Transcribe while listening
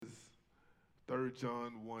3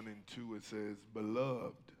 John 1 and 2, it says,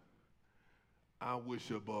 Beloved, I wish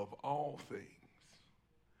above all things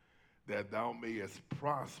that thou mayest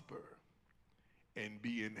prosper and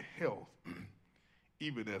be in health,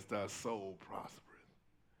 even as thy soul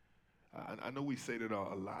prospereth. I know we say that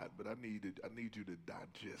a lot, but I need you to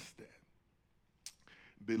digest that.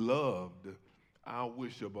 Beloved, I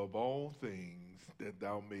wish above all things that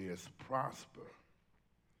thou mayest prosper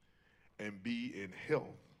and be in health,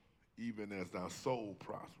 even as thy soul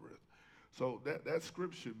prospereth. So that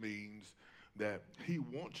scripture means that he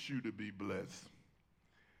wants you to be blessed,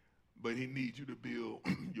 but he needs you to build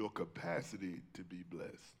your capacity to be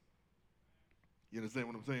blessed. You understand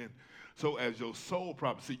what I'm saying? So as your soul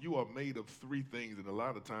property, see, you are made of three things, and a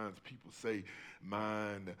lot of times people say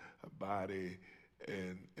mind, body,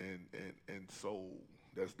 and soul.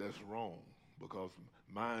 That's wrong, because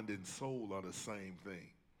mind and soul are the same thing.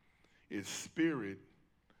 It's spirit,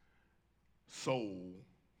 soul,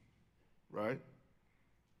 right?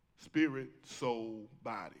 Spirit, soul,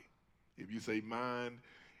 body. If you say mind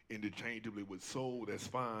interchangeably with soul, that's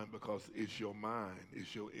fine, because it's your mind,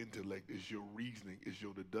 it's your intellect, it's your reasoning, it's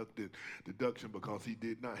your deduction, because he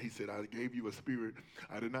said, I gave you a spirit,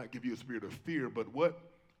 I did not give you a spirit of fear, but what?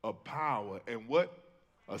 Of power, and what?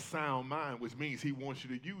 A sound mind, which means he wants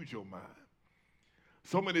you to use your mind.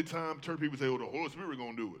 So many times church people say, oh, the Holy Spirit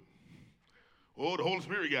gonna do it. Oh, the Holy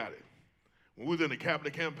Spirit got it. When we was in the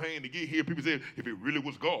cabinet campaign to get here, people said, if it really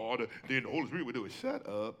was God, then the Holy Spirit would do it. Shut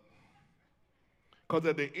up. Because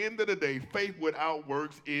at the end of the day, faith without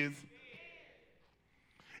works is,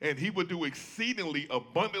 and he would do exceedingly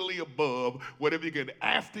abundantly above whatever you can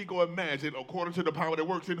ask, think, or imagine, according to the power that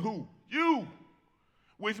works in who? You.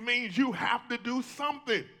 Which means you have to do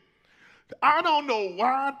something. I don't know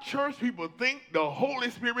why church people think the Holy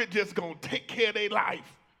Spirit just going to take care of their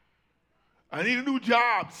life. I need a new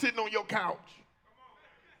job, sitting on your couch.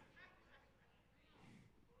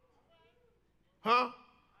 Huh?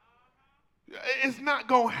 It's not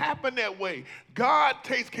going to happen that way. God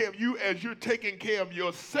takes care of you as you're taking care of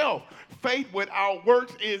yourself. Faith without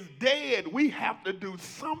works is dead. We have to do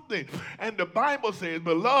something. And the Bible says,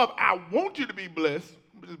 beloved, I want you to be blessed.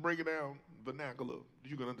 Let me just break it down vernacular.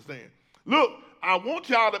 You can understand. Look, I want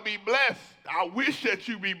y'all to be blessed. I wish that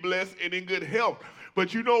you be blessed and in good health.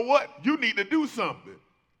 But you know what? You need to do something.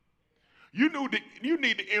 You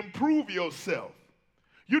need to improve yourself.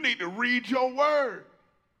 You need to read your word.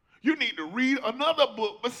 You need to read another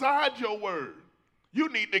book besides your word. You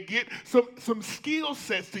need to get some skill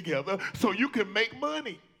sets together so you can make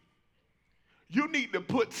money. You need to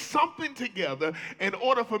put something together in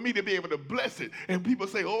order for me to be able to bless it. And people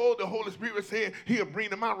say, oh, the Holy Spirit said he'll bring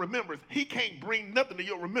to my remembrance. He can't bring nothing to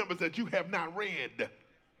your remembrance that you have not read.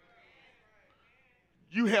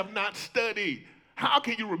 You have not studied. How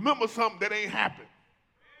can you remember something that ain't happened?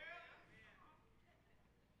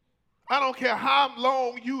 I don't care how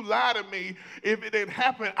long you lie to me. If it didn't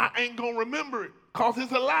happen, I ain't going to remember it, because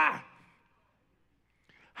it's a lie.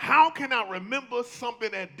 How can I remember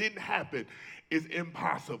something that didn't happen? It's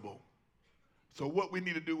impossible. So what we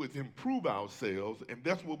need to do is improve ourselves, and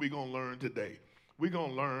that's what we're going to learn today. We're going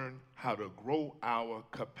to learn how to grow our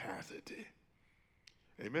capacity.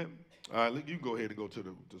 Amen. All right, you can go ahead and go to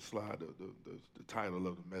the slide, the title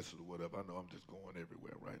of the message or whatever. I know I'm just going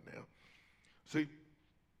everywhere right now. See,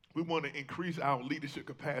 we want to increase our leadership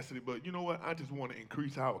capacity, but you know what? I just want to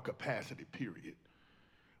increase our capacity, period.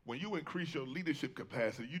 When you increase your leadership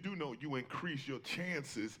capacity, you do know you increase your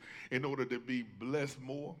chances in order to be blessed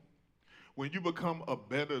more. When you become a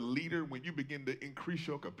better leader, when you begin to increase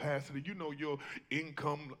your capacity, you know your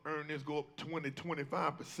income earnings go up 20,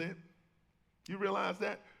 25%. You realize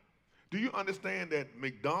that? Do you understand that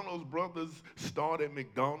McDonald's brothers started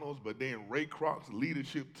McDonald's, but then Ray Kroc's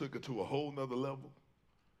leadership took it to a whole nother level?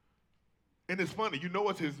 And it's funny, you know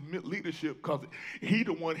it's his leadership because he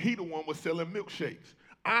the one was selling milkshakes.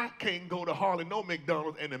 I can't go to hardly no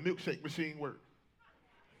McDonald's and the milkshake machine work.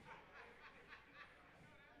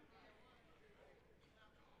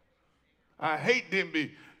 I hate them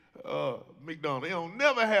McDonald's. They don't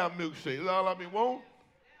never have milkshakes. That's all I be want.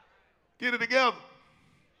 Get it together.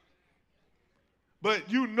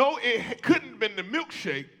 But you know it couldn't have been the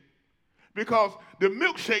milkshake, because the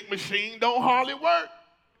milkshake machine don't hardly work.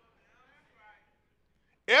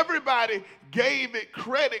 Everybody gave it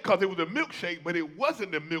credit because it was a milkshake, but it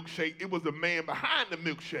wasn't the milkshake. It was the man behind the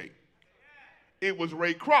milkshake. it was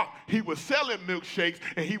Ray Kroc. He was selling milkshakes,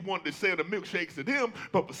 and he wanted to sell the milkshakes to them,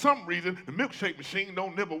 but for some reason, the milkshake machine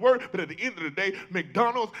don't never work. But at the end of the day,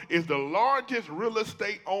 McDonald's is the largest real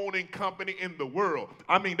estate owning company in the world.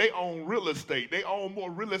 I mean, they own real estate. They own more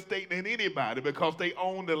real estate than anybody because they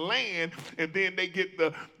own the land, and then they get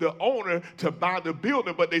the owner to buy the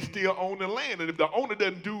building, but they still own the land. And if the owner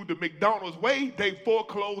doesn't do the McDonald's way, they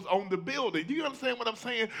foreclose on the building. Do you understand what I'm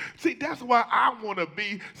saying? See, that's why I want to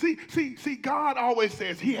be. See, God always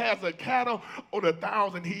says he has a cattle on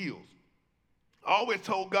 1,000 hills. I always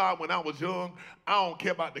told God when I was young, I don't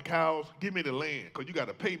care about the cows. Give me the land, because you got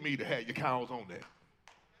to pay me to have your cows on there.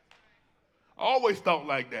 I always thought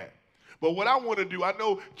like that. But what I want to do, I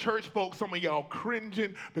know church folks, some of y'all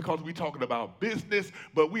cringing because we talking about business,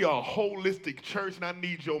 but we are a holistic church, and I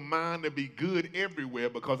need your mind to be good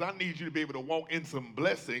everywhere because I need you to be able to walk in some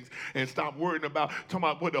blessings and stop worrying about talking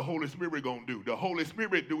about what the Holy Spirit going to do. The Holy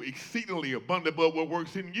Spirit do exceedingly abundant above what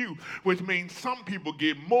works in you, which means some people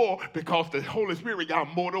get more because the Holy Spirit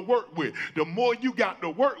got more to work with. The more you got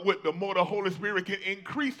to work with, the more the Holy Spirit can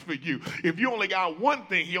increase for you. If you only got one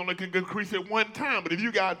thing, he only can increase it one time, but if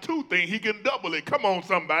you got two things, he can double it. Come on,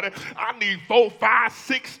 somebody. I need 4, 5,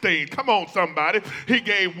 16. Come on, somebody. He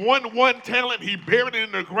gave one talent. He buried it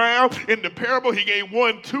in the ground. In the parable, he gave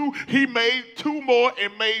 1 2. He made 2 more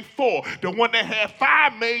and made 4. The one that had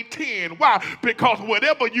 5 made 10. Why? Because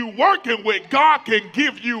whatever you working with, God can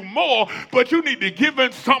give you more, but you need to give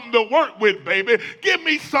him something to work with, baby. Give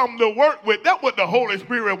me something to work with. That's what the Holy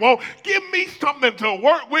Spirit wants. Give me something to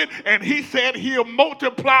work with, and he said he'll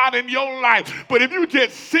multiply it in your life. But if you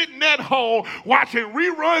just sitting at home watching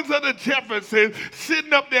reruns of the Jeffersons,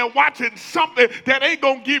 sitting up there watching something that ain't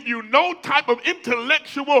going to give you no type of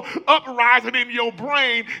intellectual uprising in your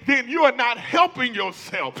brain, then you are not helping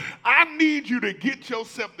yourself. I need you to get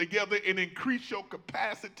yourself together and increase your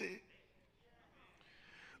capacity.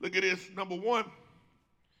 Look at this. Number one,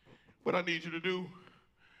 what I need you to do,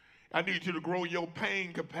 I need you to grow your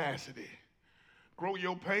pain capacity. Grow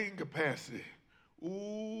your pain capacity.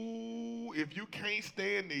 Ooh, if you can't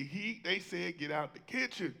stand the heat, they said get out the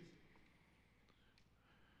kitchen.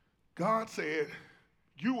 God said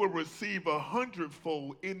you will receive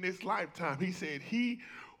 100-fold in this lifetime. He said he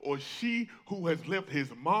or she who has left his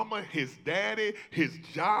mama, his daddy, his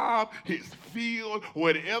job, his field,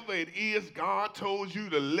 whatever it is God told you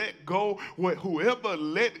to let go, whoever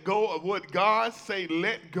let go of what God say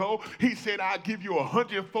let go, he said, I'll give you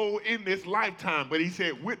 100-fold in this lifetime. But he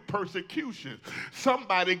said, with persecution,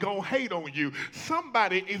 somebody gonna hate on you.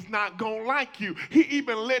 Somebody is not gonna like you. He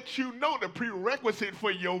even let you know the prerequisite for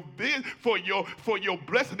your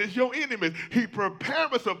blessing is your enemies. He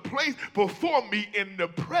prepared us a place before me in the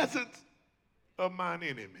presence of mine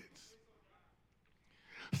enemies.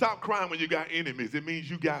 Stop crying when you got enemies. It means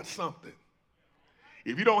you got something.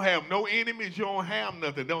 If you don't have no enemies, you don't have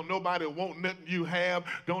nothing. Don't nobody want nothing you have.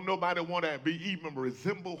 Don't nobody want to be even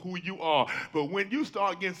resemble who you are. But when you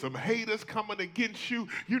start getting some haters coming against you,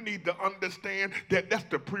 you need to understand that that's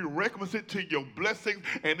the prerequisite to your blessings,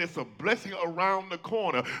 and it's a blessing around the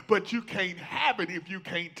corner. But you can't have it if you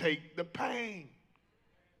can't take the pain.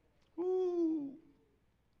 Ooh.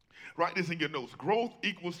 Write this in your notes. Growth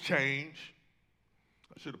equals change.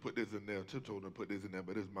 I should have put this in there. Tiptoed and put this in there,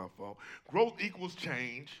 but it's my fault. Growth equals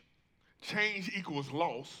change. Change equals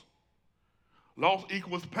loss. Loss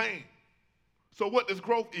equals pain. So what does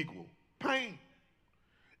growth equal? Pain.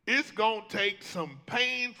 It's going to take some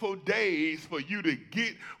painful days for you to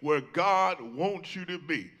get where God wants you to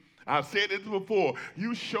be. I've said this before.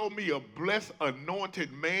 You show me a blessed,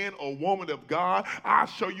 anointed man or woman of God, I'll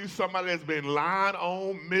show you somebody that's been lied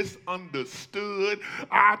on, misunderstood.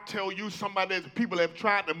 I'll tell you somebody that people have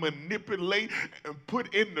tried to manipulate and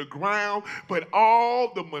put in the ground, but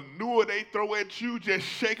all the manure they throw at you, just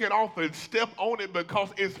shake it off and step on it because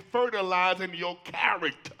it's fertilizing your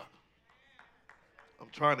character. I'm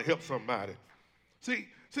trying to help somebody. See,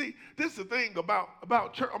 this is the thing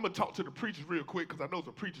about church. I'm going to talk to the preachers real quick because I know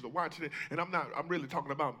some preachers are watching it, and I'm really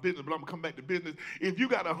talking about business, but I'm going to come back to business. If you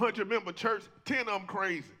got a 100-member church, 10 of them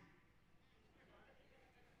crazy.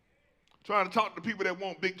 Trying to talk to people that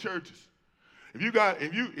want big churches. If you got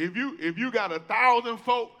 1,000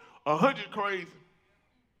 folk, 100 crazy.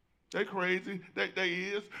 They crazy. They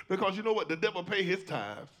is. Because you know what? The devil pay his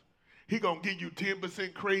tithes. He gonna give you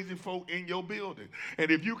 10% crazy folk in your building.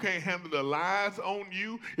 And if you can't handle the lies on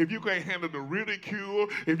you, if you can't handle the ridicule,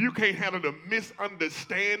 if you can't handle the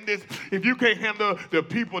misunderstandings, if you can't handle the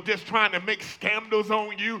people just trying to make scandals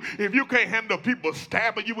on you, if you can't handle people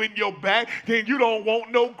stabbing you in your back, then you don't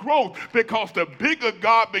want no growth. Because the bigger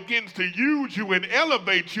God begins to use you and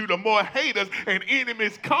elevate you, the more haters and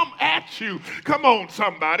enemies come at you. Come on,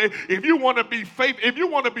 somebody. If you want to be faithful, if you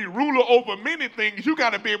want to be ruler over many things, you got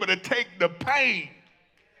to be able to take the pain.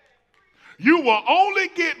 You will only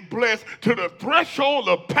get blessed to the threshold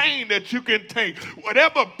of pain that you can take.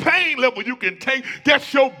 Whatever pain level you can take,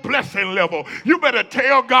 that's your blessing level. You better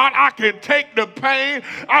tell God, I can take the pain.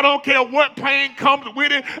 I don't care what pain comes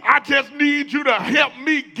with it. I just need you to help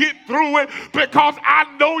me get through it because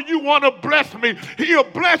I know you want to bless me. He'll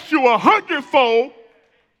bless you 100-fold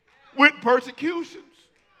with persecutions.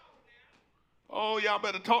 Oh, y'all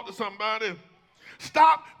better talk to somebody.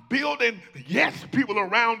 Stop building yes people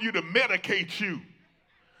around you to medicate you.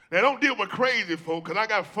 Now, don't deal with crazy folk, because I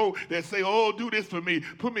got folk that say, oh, do this for me,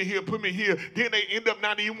 put me here, put me here. Then they end up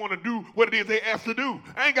not even want to do what it is they asked to do.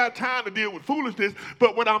 I ain't got time to deal with foolishness,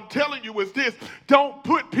 but what I'm telling you is this: don't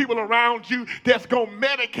put people around you that's going to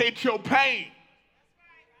medicate your pain.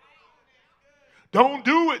 Don't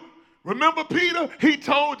do it. Remember Peter? He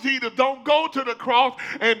told Jesus, don't go to the cross.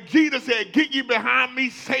 And Jesus said, get you behind me,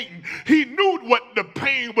 Satan. He knew what the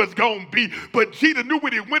pain was going to be. But Jesus knew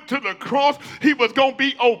when he went to the cross, he was going to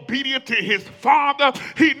be obedient to his Father.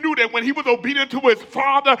 He knew that when he was obedient to his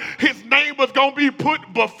Father, his name was going to be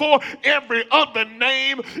put before every other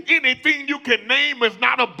name. Anything you can name is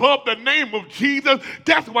not above the name of Jesus.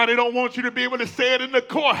 That's why they don't want you to be able to say it in the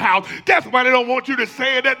courthouse. That's why they don't want you to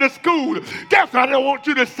say it at the school. That's why they don't want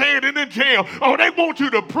you to say it in the jail. Oh, they want you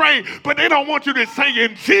to pray, but they don't want you to say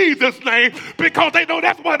in Jesus' name because they know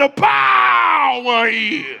that's where the power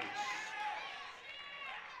is.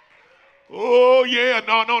 Oh, yeah,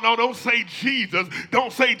 no, don't say Jesus.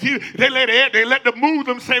 Don't say Jesus. They let the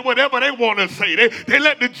Muslims say whatever they want to say. They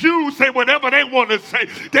let the Jews say whatever they want to say.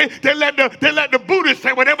 They let the Buddhists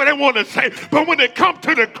say whatever they want to say. But when it comes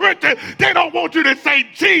to the Christians, they don't want you to say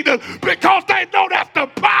Jesus because they know that's the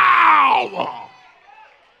power.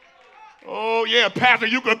 Oh, yeah, Pastor,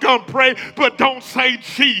 you can come pray, but don't say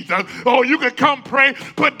Jesus. Oh, you can come pray,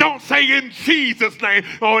 but don't say in Jesus' name.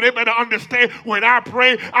 Oh, they better understand when I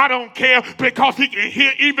pray, I don't care because he can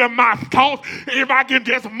hear even my thoughts. If I can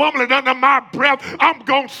just mumble it under my breath, I'm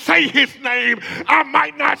going to say his name. I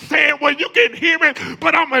might not say it when you can hear it,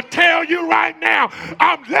 but I'm going to tell you right now,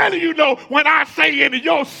 I'm letting you know when I say in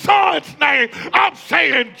your son's name, I'm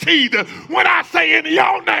saying Jesus. When I say in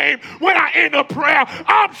your name, when I end a prayer,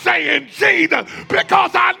 I'm saying Jesus,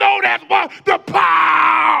 because I know that's what the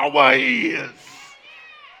power is.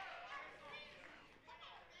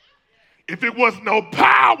 If it was no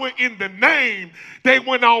power in the name, they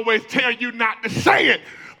wouldn't always tell you not to say it.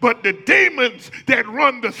 But the demons that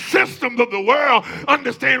run the systems of the world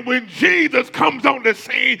understand when Jesus comes on the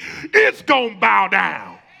scene, it's going to bow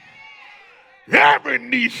down. Every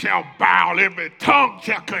knee shall bow, every tongue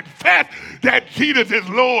shall confess that Jesus is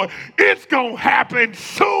Lord. It's going to happen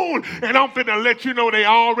soon, and I'm finna let you know they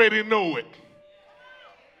already know it.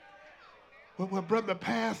 Well, Brother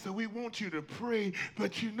Pastor, we want you to pray,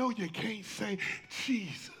 but you know you can't say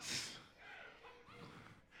Jesus.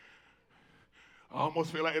 I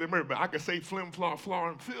almost feel like Eddie Murphy, but I can say flim, flaw,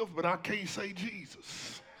 and filth, but I can't say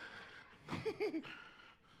Jesus.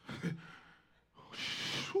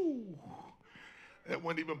 That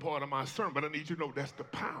wasn't even part of my sermon, but I need you to know that's the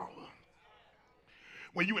power.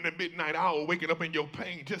 When you're in the midnight hour waking up in your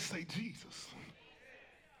pain, just say Jesus.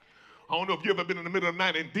 I don't know if you've ever been in the middle of the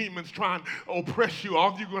night and demons trying to oppress you.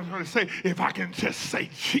 All you're going to say, if I can just say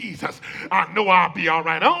Jesus, I know I'll be all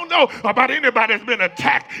right. I don't know about anybody that's been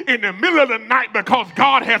attacked in the middle of the night because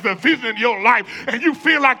God has a vision in your life and you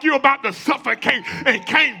feel like you're about to suffocate and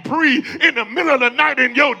can't breathe in the middle of the night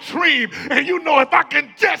in your dream. And you know, if I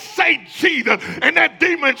can just say Jesus, and that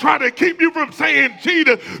demon trying to keep you from saying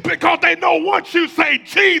Jesus because they know once you say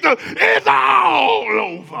Jesus, it's all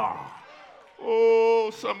over.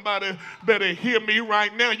 Oh, somebody better hear me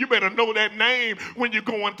right now. You better know that name when you're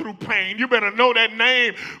going through pain. You better know that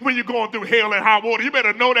name when you're going through hell and high water. You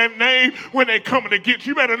better know that name when they're coming to get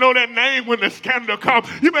you. You better know that name when the scandal comes.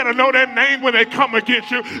 You better know that name when they come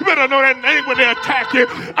against you. You better know that name when they attack you.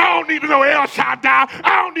 I don't need to know El Shaddai.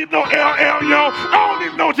 I don't need to know El Elyon. I don't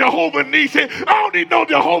need to know Jehovah Nissi. I don't need to know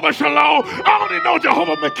Jehovah Shalom. I don't need to know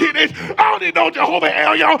Jehovah Makidish. I don't need to know Jehovah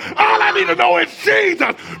Elyon. All I need to know is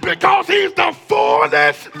Jesus, because he's the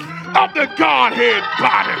fullness of the Godhead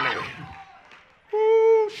bodily.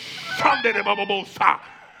 Ooh,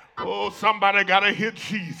 Oh, somebody got to hit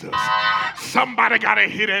Jesus. Somebody got to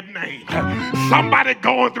hit that name. Somebody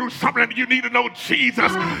going through something, you need to know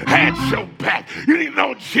Jesus had your back. You need to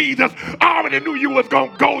know Jesus already knew you was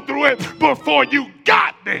going to go through it before you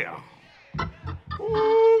got there.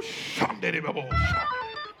 Ooh,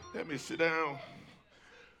 let me sit down.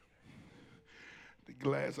 The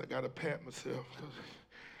glass, I got to pat myself.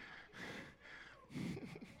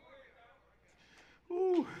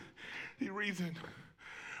 Ooh, the reason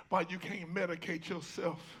why you can't medicate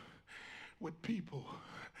yourself with people.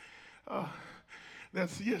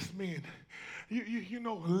 That's yes men. You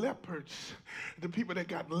know leopards, the people that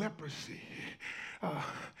got leprosy.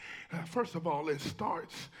 First of all, it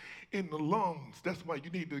starts in the lungs. That's why you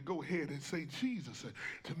need to go ahead and say Jesus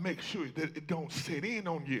to make sure that it don't set in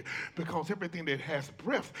on you, because everything that has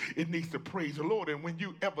breath, it needs to praise the Lord. And when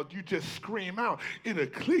you just scream out, it'll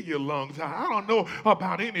clear your lungs. I don't know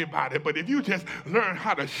about anybody, but if you just learn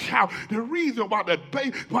how to shout, the reason why the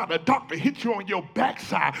doctor hit you on your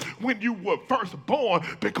backside when you were first born,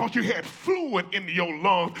 because you had fluid in your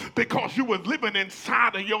lungs, because you was living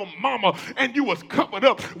inside of your mama and you was covered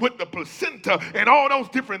up with the placenta and all those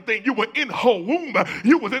different things. You were in her womb.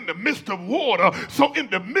 You was in the midst of water. So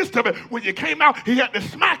in the midst of it, when you came out, he had to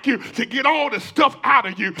smack you to get all the stuff out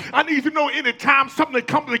of you. I need you to know anytime something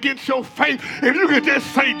comes against your faith, if you can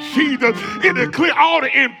just say Jesus, it'll clear all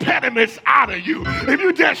the impediments out of you. If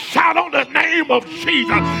you just shout on the name of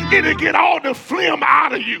Jesus, it'll get all the phlegm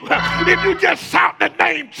out of you. If you just shout the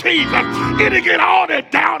name Jesus, it'll get all the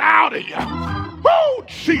doubt out of you. Woo!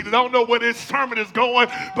 Jesus, I don't know where this sermon is going,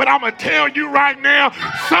 but I'm going to tell you right now,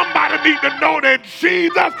 somebody need to know that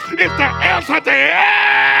Jesus is the answer to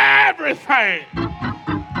everything.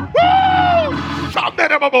 Woo!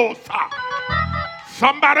 Somebody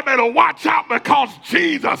better watch out, because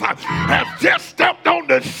Jesus has just stepped on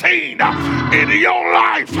the scene in your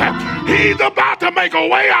life. He's about to make a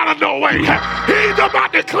way out of no way. He's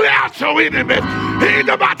about to clear out your enemies. He's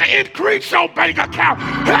about to increase your bank account.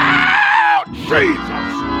 Oh, Jesus.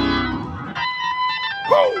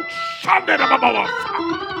 Oh,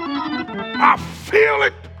 I feel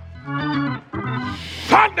it.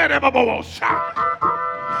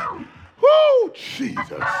 Oh,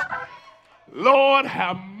 Jesus. Lord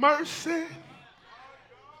have mercy.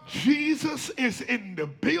 Jesus is in the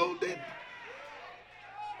building.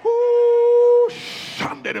 Ooh,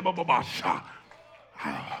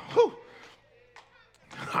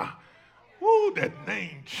 ooh, that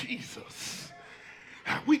name Jesus.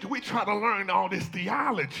 We try to learn all this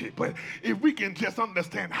theology, but if we can just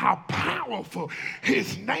understand how powerful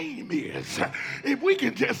his name is, if we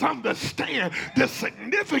can just understand the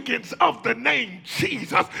significance of the name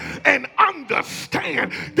Jesus and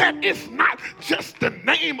understand that it's not just the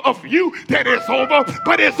name of you that is over,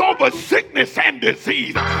 but it's over sickness and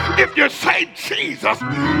disease. If you say Jesus,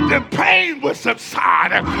 the pain will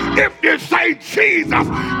subside. If you say Jesus,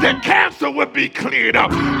 the cancer will be cleared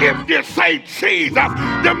up. If you say Jesus,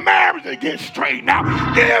 the marriage will get straightened out.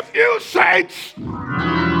 If you say,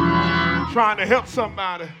 trying to help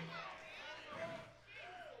somebody,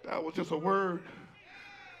 that was just a word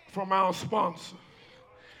from our sponsor.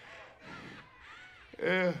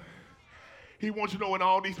 He wants you to know in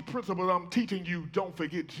all these principles I'm teaching you, don't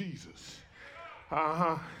forget Jesus.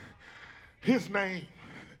 His name.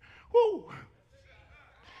 Woo.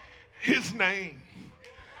 His name.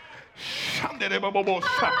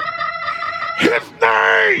 His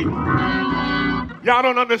name. Y'all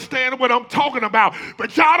don't understand what I'm talking about,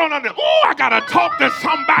 but y'all don't understand. Oh, I got to talk to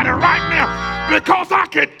somebody right now, because I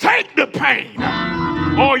can take the pain.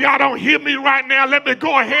 Oh, y'all don't hear me right now. Let me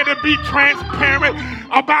go ahead and be transparent.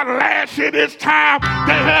 About last year this time,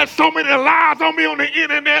 they had so many lies on me on the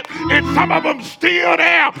internet, and some of them still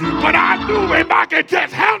there. But I knew if I could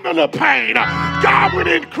just handle the pain, God would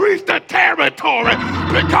increase the territory,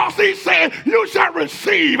 because he said, you shall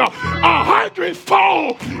receive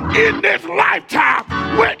 100-fold in this lifetime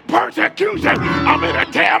with persecution. I'm going to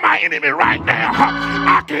tell my enemy right now,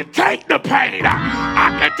 I can take the pain.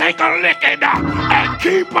 I can take a licking and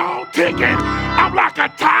keep on ticking. I'm like a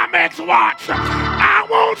Timex watch. I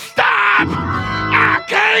won't stop. I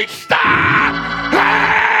can't stop.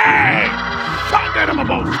 Hey!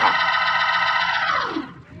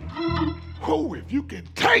 Oh, if you can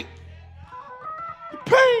take the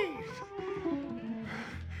pain,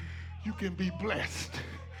 you can be blessed.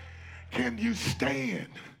 Can you stand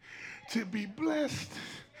to be blessed?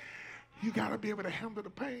 You got to be able to handle the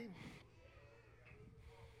pain.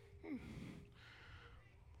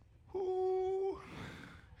 Ooh,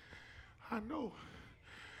 I know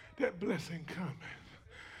that blessing coming.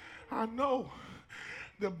 I know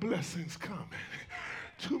the blessing's coming.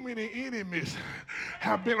 Too many enemies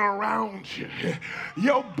have been around you.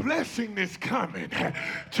 Your blessing is coming.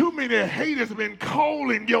 Too many haters have been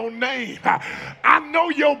calling your name. I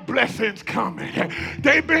know your blessing's coming.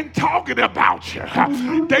 They've been talking about you.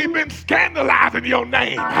 They've been scandalizing your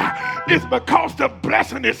name. It's because the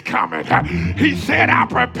blessing is coming. He said, I'll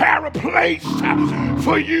prepare a place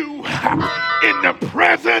for you in the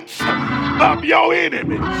presence of your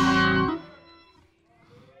enemies.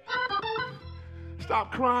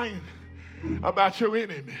 Stop crying about your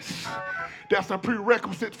enemies. That's a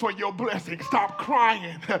prerequisite for your blessing. Stop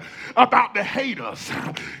crying about the haters.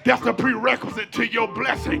 That's a prerequisite to your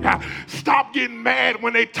blessing. Stop getting mad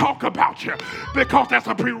when they talk about you, because that's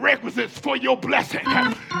a prerequisite for your blessing.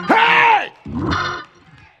 Hey!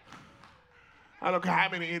 I don't care how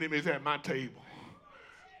many enemies at my table.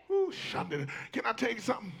 Ooh, can I tell you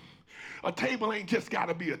something? A table ain't just got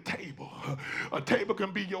to be a table. A table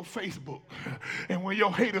can be your Facebook. And when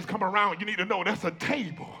your haters come around, you need to know that's a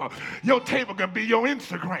table. Your table can be your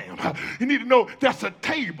Instagram. You need to know that's a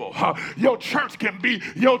table. Your church can be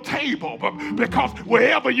your table. Because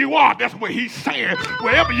wherever you are, that's what he's saying.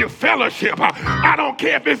 Wherever you fellowship, I don't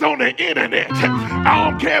care if it's on the internet.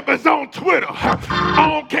 I don't care if it's on Twitter. I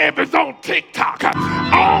don't care if it's on TikTok.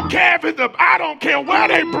 I don't care if I don't care where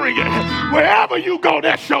they bring it. Wherever you go,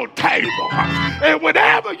 that's your table. And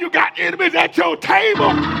whenever you got enemies at your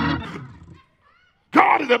table,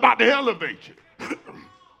 God is about to elevate you.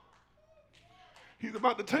 He's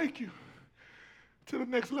about to take you to the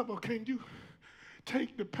next level. Can you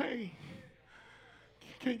take the pain?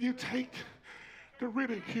 Can you take the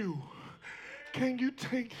ridicule? Can you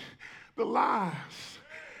take the lies?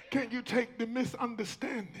 Can you take the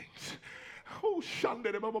misunderstandings? Oh,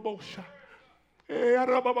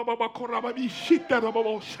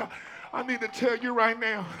 I need to tell you right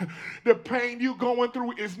now, the pain you're going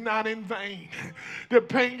through is not in vain. The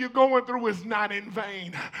pain you're going through is not in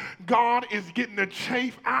vain. God is getting the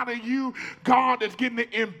chaff out of you. God is getting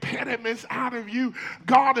the impediments out of you.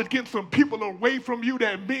 God is getting some people away from you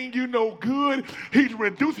that mean you no good. He's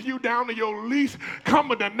reducing you down to your least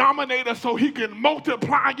common denominator so he can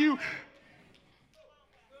multiply you.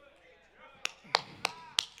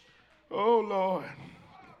 Oh, Lord.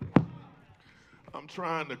 I'm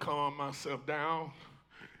trying to calm myself down.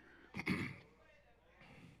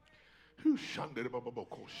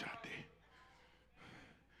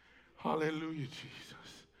 Hallelujah,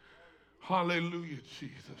 Jesus. Hallelujah,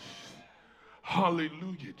 Jesus.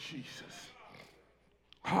 Hallelujah, Jesus.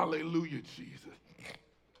 Hallelujah, Jesus.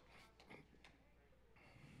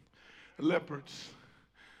 Leopards.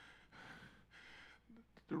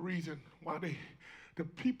 The reason why the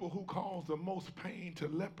people who cause the most pain to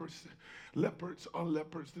leopards are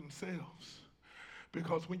leopards themselves.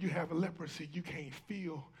 Because when you have a leprosy, you can't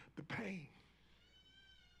feel the pain.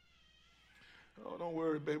 Oh, don't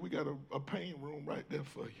worry, baby. We got a pain room right there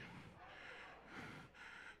for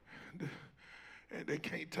you. And they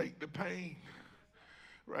can't take the pain,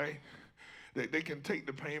 right? They can take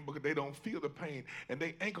the pain because they don't feel the pain. And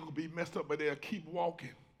their ankle will be messed up, but they'll keep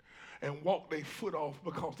walking and walk their foot off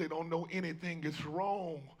because they don't know anything is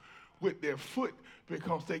wrong with their foot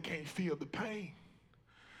because they can't feel the pain.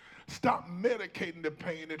 Stop medicating the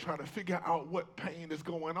pain and trying to figure out what pain is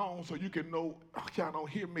going on so you can know, oh, y'all don't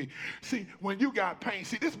hear me. See, when you got pain,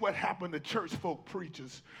 see, this is what happened to church folk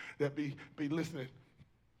preachers that be listening.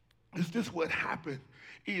 Is this what happened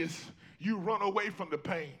is you run away from the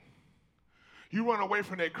pain. You run away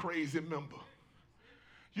from that crazy member.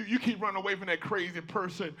 You keep running away from that crazy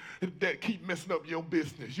person that keep messing up your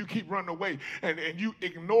business. You keep running away and you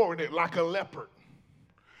ignoring it like a leopard.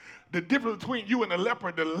 The difference between you and the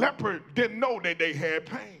leopard didn't know that they had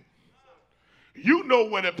pain. You know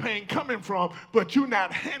where the pain coming from, but you're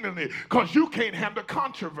not handling it because you can't handle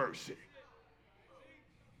controversy.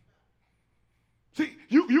 See,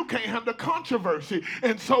 you can't handle controversy,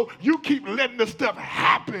 and so you keep letting the stuff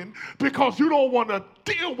happen because you don't want to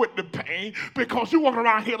deal with the pain because you walk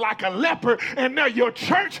around here like a leopard, and now your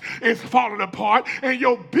church is falling apart, and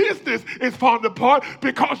your business is falling apart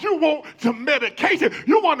because you want some medication.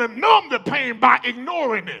 You want to numb the pain by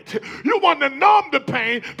ignoring it. You want to numb the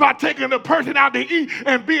pain by taking the person out to eat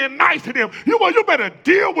and being nice to them. You better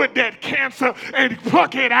deal with that cancer and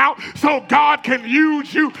pluck it out so God can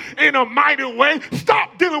use you in a mighty way.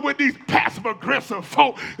 Stop dealing with these passive-aggressive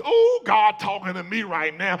folk. Oh, God talking to me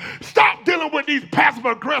right now. Stop dealing with these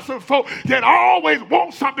passive-aggressive folk that always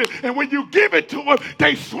want something, and when you give it to them,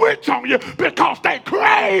 they switch on you because they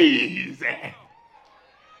crazy.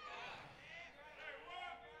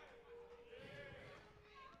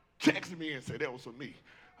 Text me and say, that was for me.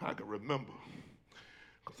 I can remember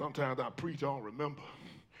Because sometimes I preach, I don't remember.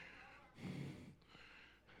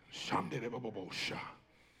 Shandedebababosha.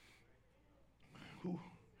 Ooh.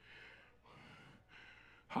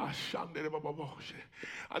 Shandedebababosha.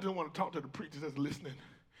 I just want to talk to the preachers that's listening.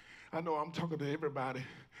 I know I'm talking to everybody,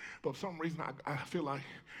 but for some reason I feel like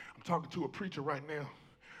I'm talking to a preacher right now.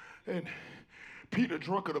 And Peter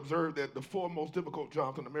Drucker observed that the four most difficult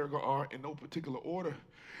jobs in America are, in no particular order,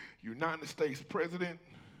 United States president,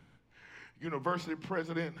 university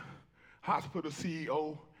president, hospital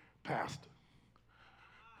CEO, pastor.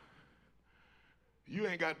 You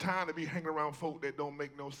ain't got time to be hanging around folk that don't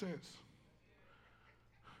make no sense.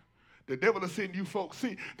 The devil will send you folks.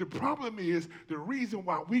 See, the problem is the reason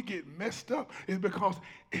why we get messed up is because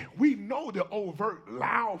we know the overt,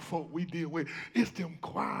 loud folk we deal with. It's them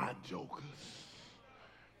quiet jokers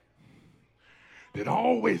that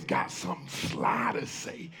always got something sly to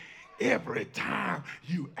say every time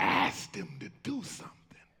you ask them to do something.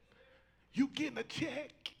 You getting a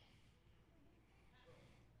check.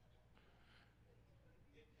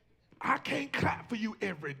 I can't clap for you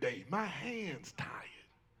every day. My hand's tired.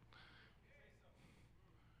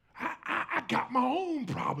 I got my own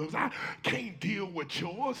problems. I can't deal with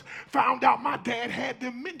yours. Found out my dad had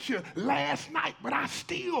dementia last night, but I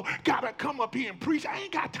still got to come up here and preach. I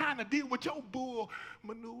ain't got time to deal with your bull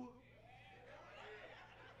manure.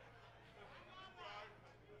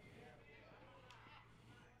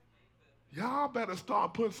 Y'all better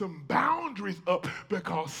start putting some boundaries up,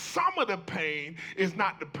 because some of the pain is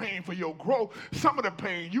not the pain for your growth. Some of the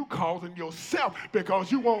pain you causing yourself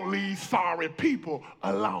because you won't leave sorry people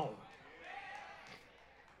alone.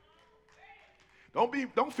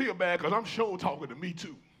 Don't feel bad, because I'm sure talking to me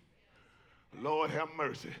too. Lord have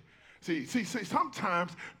mercy. See,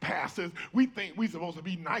 sometimes pastors, we think we're supposed to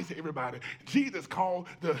be nice to everybody. Jesus called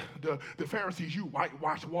the Pharisees, you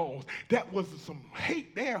whitewashed walls. That was some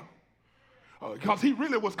hate there. Because he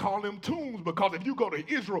really was calling them tombs, because if you go to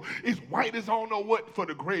Israel, it's white as I don't know what for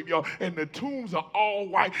the graveyard, and the tombs are all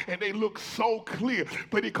white, and they look so clear.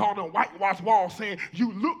 But he called them whitewashed walls, saying,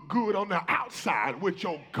 you look good on the outside with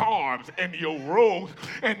your garbs and your robes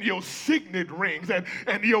and your signet rings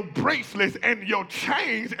and your bracelets and your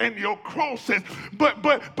chains and your crosses. But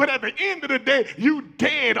at the end of the day, you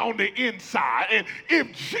dead on the inside. And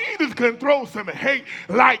if Jesus can throw some hate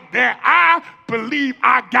like that, I believe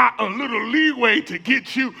I got a little leeway to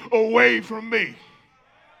get you away from me.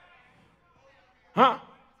 Huh?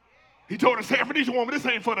 He told us, say for these women, this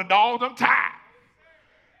ain't for the dogs, I'm tired.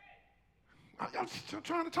 I'm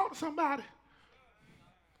trying to talk to somebody.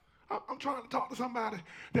 I'm trying to talk to somebody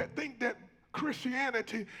that think that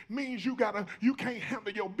Christianity means you can't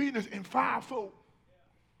handle your business in fivefold.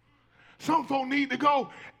 Some folk need to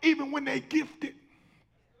go even when they gifted.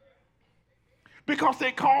 Because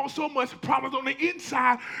they cause so much problems on the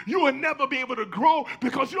inside, you will never be able to grow,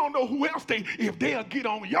 because you don't know who else if they'll get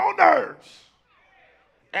on your nerves.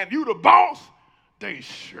 And you the boss, they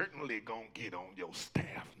certainly gonna get on your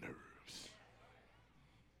staff nerves.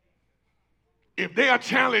 If they'll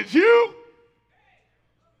challenge you,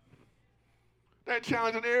 they're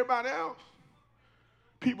challenging everybody else.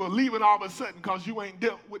 People leaving all of a sudden because you ain't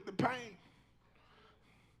dealt with the pain.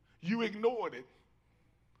 You ignored it.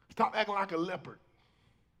 Stop acting like a leopard.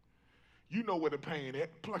 You know where the pain is.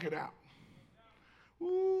 Pluck it out.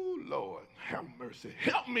 Ooh, Lord, have mercy.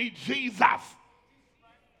 Help me, Jesus.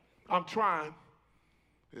 I'm trying.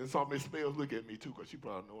 And saw Miss Spells look at me too, because she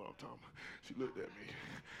probably know what I'm talking about. She looked at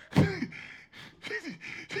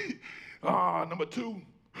me. Number two.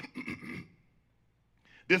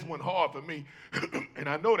 This one hard for me. And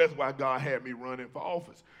I know that's why God had me running for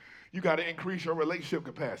office. You got to increase your relationship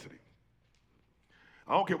capacity.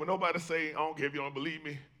 I don't care what nobody say. I don't care if you don't believe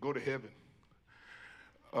me. Go to heaven.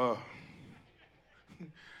 I'm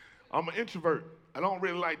an introvert. I don't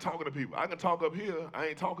really like talking to people. I can talk up here. I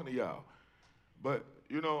ain't talking to y'all. But,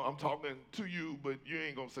 I'm talking to you, but you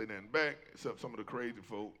ain't going to say nothing back, except some of the crazy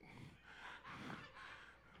folk.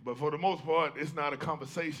 But for the most part, it's not a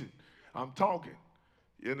conversation. I'm talking.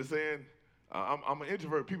 You understand? I'm an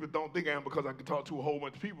introvert. People don't think I am because I can talk to a whole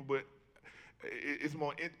bunch of people, but it's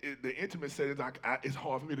more the intimate settings. It's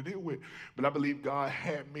hard for me to deal with. But I believe God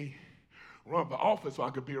had me run for office so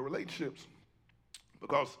I could be in relationships,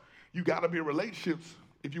 because you got to be in relationships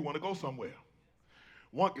if you want to go somewhere.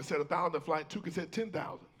 One can set 1,000 flight, two can set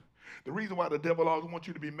 10,000. The reason why the devil always wants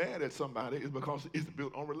you to be mad at somebody is because it's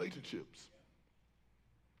built on relationships,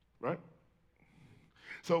 right?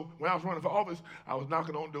 So when I was running for office, I was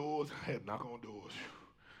knocking on doors. I had to knock on doors.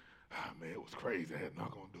 Man, it was crazy. I had to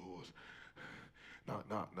knock on doors. Knock.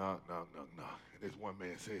 And this one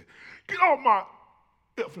man said, get off my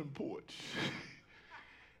effing porch.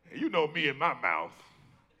 And you know me in my mouth.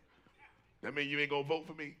 That mean you ain't gonna vote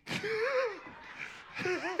for me?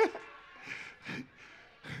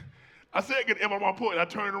 I said get him on my point. I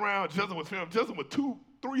turned around. Justin was filming. Justin was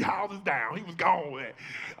 2-3 houses down. He was gone with that.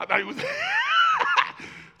 I thought he was.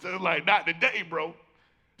 So it was like, not today, bro.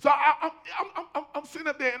 So I'm sitting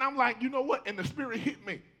up there and I'm like, you know what? And the Spirit hit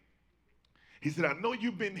me. He said, I know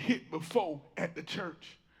you've been hit before at the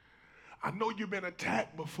church. I know you've been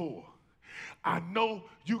attacked before. I know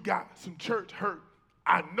you got some church hurt.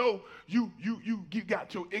 I know you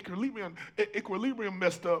got your equilibrium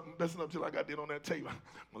messing up just like I did on that tape.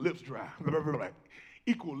 My lips dry.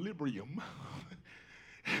 Equilibrium.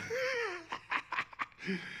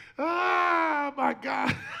 Ah, my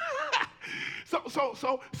God. So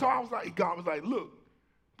I was like, God was like, look,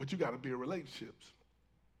 but you got to build relationships.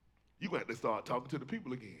 You got to start talking to the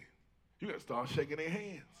people again. You got to start shaking their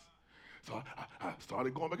hands. So I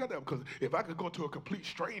started going back out there because if I could go to a complete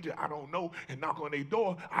stranger I don't know and knock on their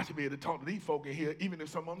door, I should be able to talk to these folk in here, even if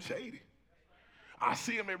some of them shady. I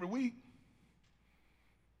see them every week.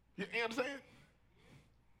 You understand?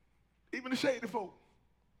 Even the shady folk.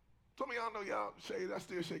 Some of y'all know y'all shady. I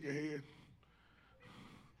still shake your head.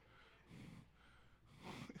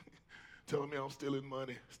 Telling me I'm stealing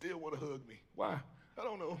money. Still want to hug me. Why? I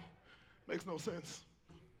don't know. Makes no sense.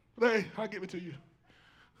 But hey, I'll give it to you.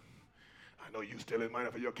 I know you stealing money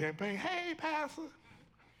for your campaign. Hey, Pastor. Let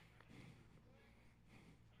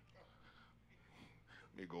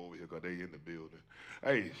me go over here because they in the building.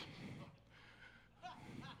 Hey.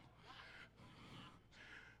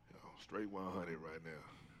 Straight 100 right now.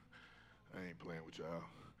 I ain't playing with y'all.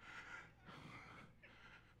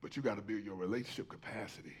 But you got to build your relationship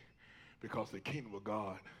capacity because the kingdom of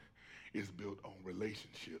God is built on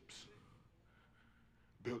relationships.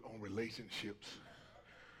 Built on relationships.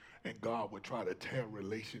 And God would try to tear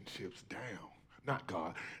relationships down. Not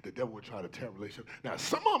God. The devil would try to tear relationships. Now,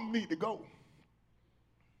 some of them need to go.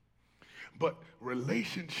 But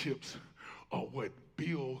relationships are what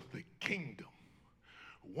build the kingdom.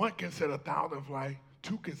 One can set 1,000 flight,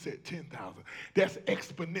 two can set 10,000. That's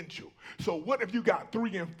exponential. So what if you got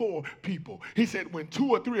 3 and 4 people? He said, when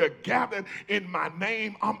 2 or 3 are gathered in my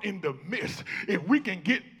name, I'm in the midst. If we can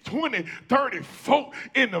get 20, 30 folk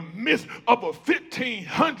in the midst of a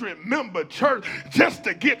 1,500 member church just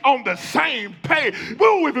to get on the same page.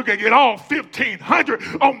 Woo, if we can get all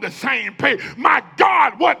 1,500 on the same page, my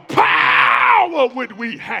God, what power would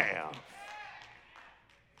we have?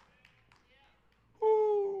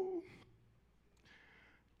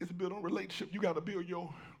 It's built on relationship. You got to build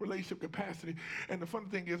your relationship capacity. And the funny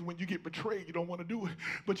thing is when you get betrayed, you don't want to do it.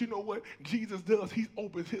 But you know what Jesus does? He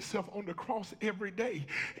opens himself on the cross every day.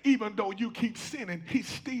 Even though you keep sinning, he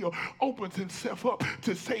still opens himself up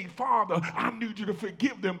to say, Father, I need you to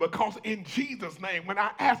forgive them because in Jesus' name, when I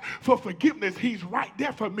ask for forgiveness, he's right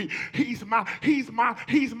there for me. He's my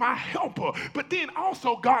helper. But then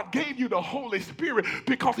also God gave you the Holy Spirit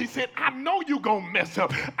because he said, I know you're going to mess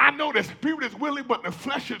up. I know the spirit is willing, but the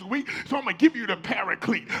flesh is weak. So I'm going to give you the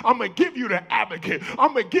paraclete. I'm going to give you the advocate.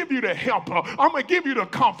 I'm going to give you the helper. I'm going to give you the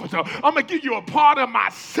comforter. I'm going to give you a part of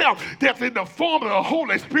myself that's in the form of the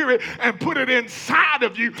Holy Spirit and put it inside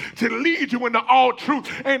of you to lead you into all truth.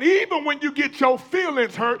 And even when you get your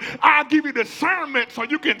feelings hurt, I'll give you discernment so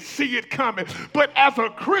you can see it coming. But as a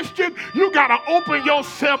Christian, you got to open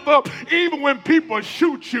yourself up even when people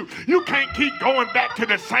shoot you. You can't keep going back to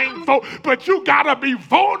the same folk, but you got to be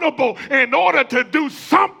vulnerable in order to do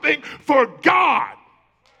something for God.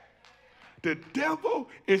 The devil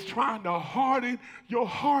is trying to harden your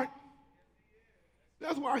heart.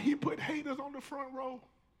 That's why he put haters on the front row.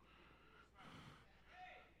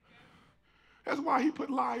 That's why he put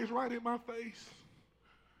lies right in my face.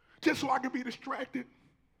 Just so I can be distracted.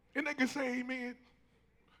 And they can say amen.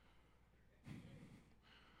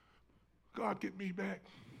 God, get me back.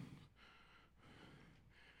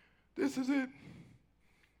 This is it.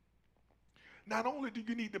 Not only do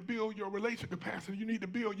you need to build your relationship capacity, you need to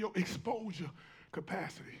build your exposure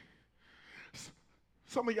capacity.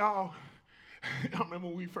 Some of y'all, I remember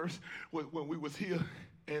when we was here,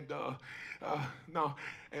 and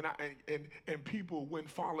people wouldn't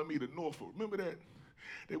follow me to Norfolk. Remember that?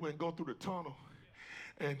 They wouldn't go through the tunnel.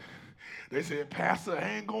 And they said, Pastor,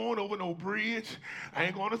 I ain't going over no bridge. I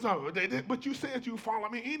ain't going to something. But you said you follow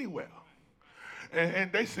me anywhere. And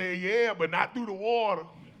they said, yeah, but not through the water.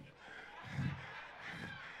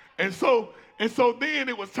 And so then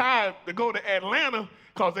it was time to go to Atlanta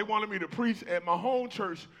because they wanted me to preach at my home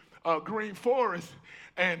church, Green Forest.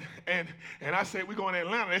 And I said, we're going to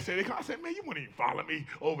Atlanta. I said, man, you wouldn't even follow me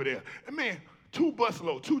over there. And man, 2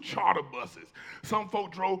 charter buses. Some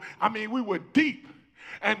folk drove. I mean, we were deep.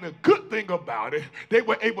 And the good thing about it, they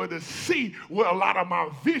were able to see where a lot of my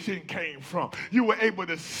vision came from. You were able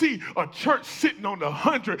to see a church sitting on the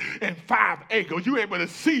 105 acres. You were able to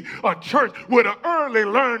see a church with an early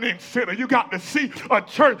learning center. You got to see a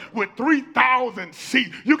church with 3,000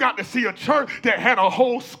 seats. You got to see a church that had a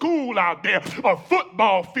whole school out there, a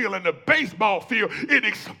football field and a baseball field. It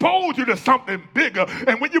exposed you to something bigger.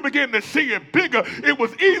 And when you begin to see it bigger, it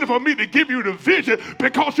was easy for me to give you the vision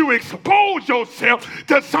because you exposed yourself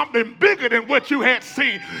to something bigger than what you had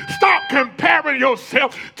seen. Stop comparing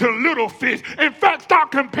yourself to little fish. In fact,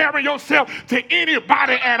 stop comparing yourself to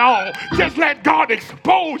anybody at all. Just let God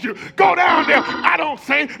expose you. Go down there. I don't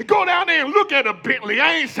say go down there and look at a Bentley.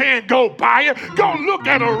 I ain't saying go buy it. Go look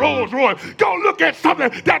at a Rolls Royce. Go look at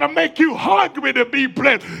something that'll make you hungry to be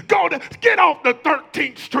blessed. Get off the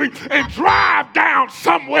 13th Street and drive down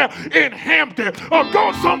somewhere in Hampton, or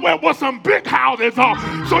go somewhere where some big houses are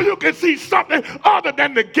so you can see something other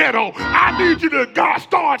than the ghetto. I need you to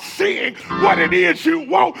start seeing what it is you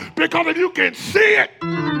want, because if you can see it,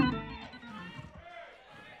 I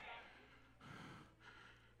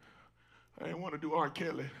didn't want to do R.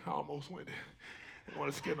 Kelly. I almost went there. I didn't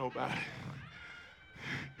want to scare nobody.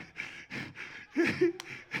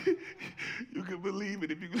 You can believe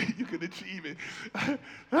it if you believe you can achieve it. I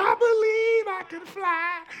believe I can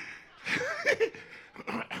fly.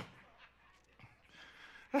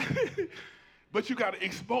 But you got to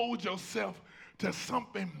expose yourself to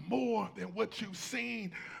something more than what you've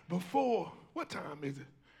seen before. What time is it?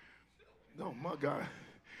 Oh, my God.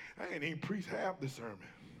 I ain't even preached half the sermon.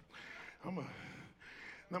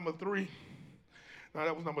 Number 3. No,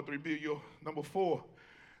 that was number 3. Bill, number 4.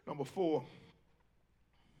 Number 4.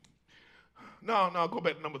 No, go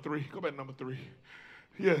back to number 3. Go back to number 3.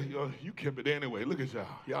 Yeah, you kept it anyway. Look at y'all.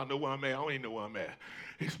 Y'all know where I'm at. I don't even know where I'm at.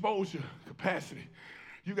 Exposure, capacity.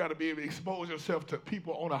 You got to be able to expose yourself to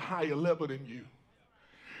people on a higher level than you.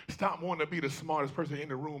 Stop wanting to be the smartest person in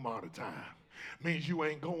the room all the time. Means you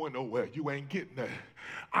ain't going nowhere. You ain't getting there.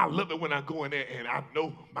 I love it when I go in there and I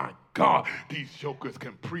know, my God, these jokers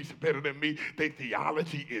can preach better than me. Their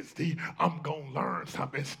theology is deep. I'm going to learn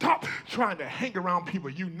something. Stop trying to hang around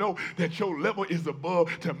people you know that your level is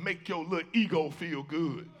above to make your little ego feel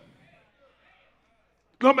good.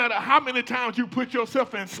 No matter how many times you put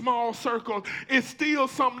yourself in small circles, it's still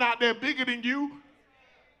something out there bigger than you.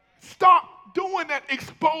 Stop doing that.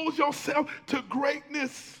 Expose yourself to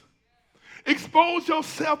greatness. Expose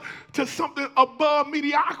yourself to something above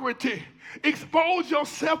mediocrity. Expose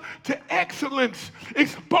yourself to excellence.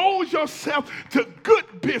 Expose yourself to good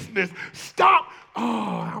business. Stop.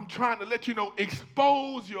 I'm trying to let you know,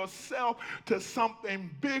 expose yourself to something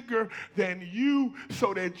bigger than you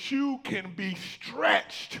so that you can be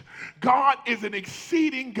stretched. God is an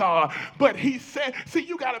exceeding God, but he said, see,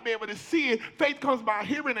 you got to be able to see it. Faith comes by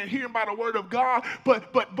hearing and hearing by the word of God.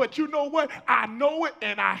 But you know what? I know it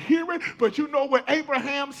and I hear it, but you know what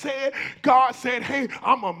Abraham said? God said, hey,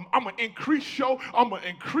 I'm gonna increase your offspring.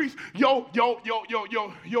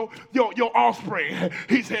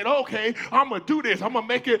 He said, okay, I'm gonna do this. I'm going to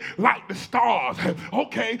make it like the stars.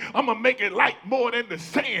 Okay, I'm going to make it like more than the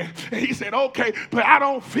sand. And he said, okay, but I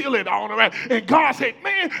don't feel it all right. And God said,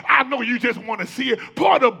 man, I know you just want to see it.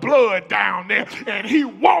 Pour the blood down there. And he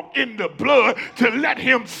walked in the blood to let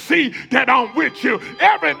him see that I'm with you.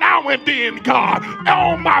 Every now and then, God,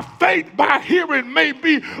 all my faith by hearing may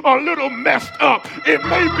be a little messed up. It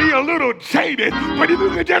may be a little jaded. But if you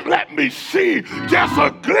can just let me see just a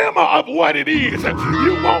glimmer of what it is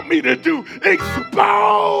you want me to do,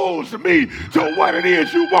 expose me to what it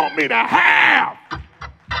is you want me to have.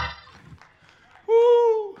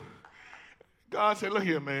 Woo. God said, look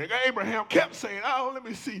here, man. Abraham kept saying, oh, let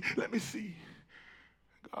me see.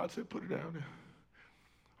 God said, put it down there.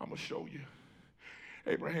 I'm going to show you.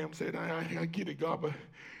 Abraham said, I get it, God, but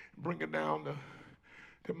bring it down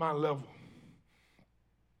to my level.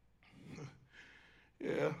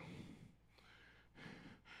 Yeah.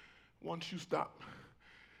 Once you stop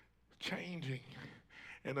changing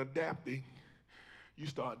and adapting, you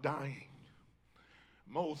start dying.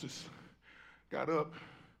 Moses got up,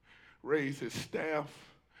 raised his staff,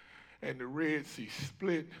 and the Red Sea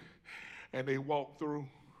split, and they walked through.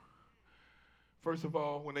 First of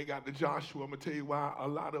all, when they got to Joshua, I'm going to tell you why a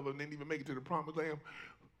lot of them didn't even make it to the promised land.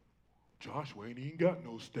 Joshua ain't even got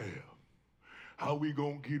no staff. How we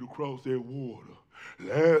going to get across that water?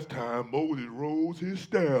 Last time, Moses rose his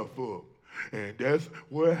staff up, and that's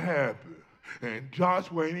what happened. And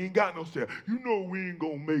Joshua ain't even got no staff. You know we ain't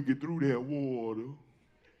going to make it through that water.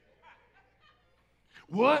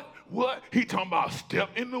 What? He talking about step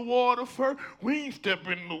in the water first. We ain't step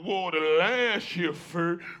in the water last year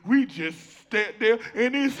first. We just stepped there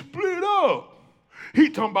and it split up. He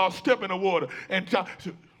talking about step in the water. And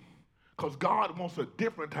because God wants a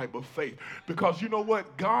different type of faith. Because you know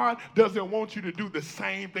what? God doesn't want you to do the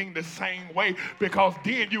same thing the same way, because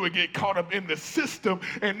then you would get caught up in the system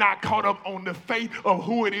and not caught up on the faith of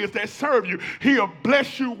who it is that serve you. He'll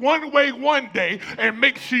bless you one way one day and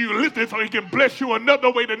make sure you listen so he can bless you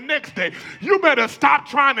another way the next day. You better stop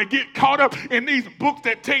trying to get caught up in these books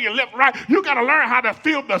that tell you left, right. You got to learn how to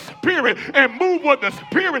feel the Spirit and move what the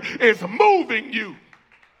Spirit is moving you.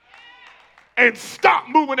 And stop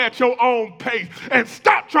moving at your own pace. And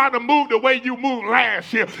stop trying to move the way you moved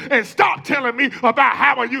last year. And stop telling me about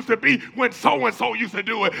how I used to be when so-and-so used to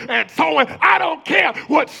do it. And I don't care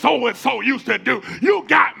what so-and-so used to do. You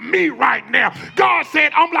got me right now. God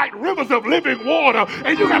said I'm like rivers of living water.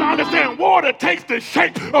 And you got to understand, water takes the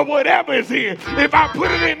shape of whatever is in. If I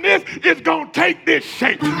put it in this, it's going to take this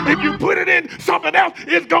shape. If you put it in something else,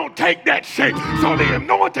 it's going to take that shape. So the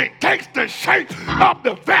anointing takes the shape of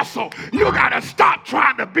the vessel. You got to stop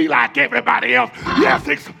trying to be like everybody else. Yes,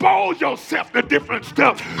 expose yourself to different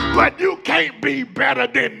stuff, but you can't be better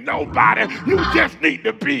than nobody. You just need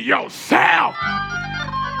to be yourself.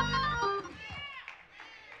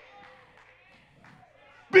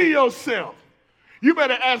 Be yourself. You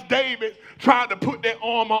better ask David, trying to put that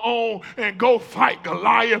armor on and go fight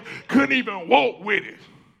Goliath, couldn't even walk with it.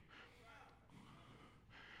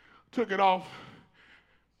 Took it off,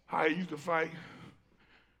 how he used to fight.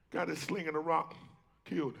 Got his sling and a rock,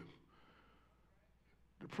 killed him.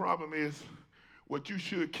 The problem is, what you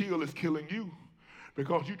should kill is killing you,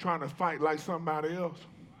 because you're trying to fight like somebody else.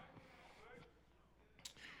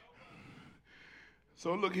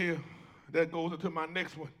 So look here, that goes into my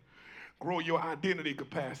next one. Grow your identity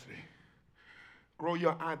capacity. Grow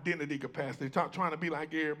your identity capacity. Stop trying to be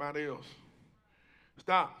like everybody else.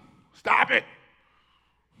 Stop it.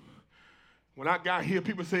 When I got here,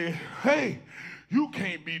 people said, hey, you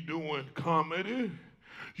can't be doing comedy.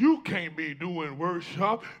 You can't be doing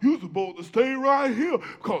workshop. You're supposed to stay right here,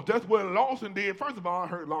 because that's what Lawson did. First of all, I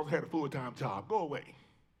heard Lawson had a full-time job. Go away.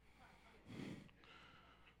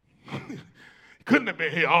 Couldn't have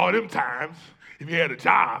been here all them times if he had a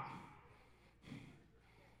job.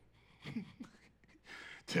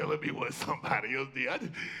 Telling me what somebody else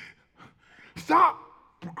did. Stop.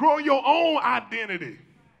 Grow your own identity.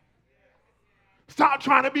 Stop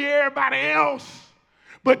trying to be everybody else.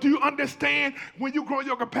 But do you understand, when you grow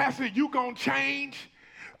your capacity, you going to change?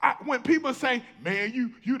 When people say, man,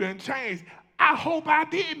 you done changed, I hope I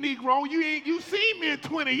did, Negro. You seen me in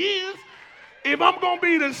 20 years. If I'm going to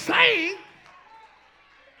be the same,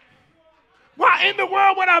 why in the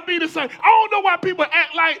world would I be the same? I don't know why people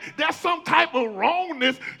act like that's some type of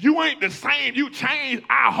wrongness. You ain't the same. You changed.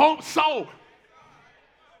 I hope so.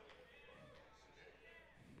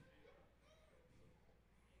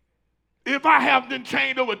 If I haven't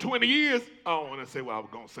changed over 20 years, I don't want to say what I was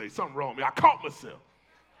going to say. Something wrong with me. I caught myself.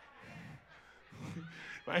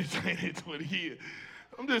 I ain't changed in 20 years.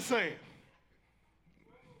 I'm just saying.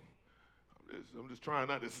 I'm just trying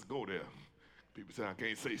not to go there. People say I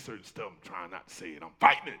can't say certain stuff. I'm trying not to say it. I'm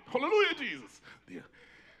fighting it. Hallelujah, Jesus. Yeah.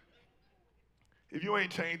 If you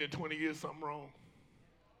ain't changed in 20 years, something wrong.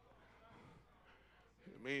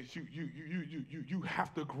 It means you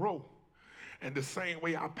have to grow. And the same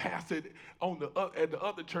way I pastored at the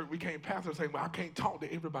other church, we can't pastor the same way. I can't talk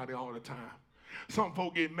to everybody all the time. Some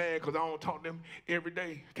folk get mad because I don't talk to them every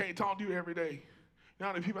day. Can't talk to you every day. You know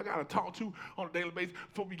how many people I got to talk to on a daily basis?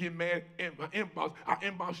 Folk be getting mad in my inbox. I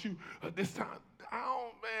inbox you this time.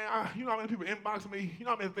 You know how many people inbox me? You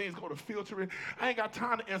know how many things go to filtering? I ain't got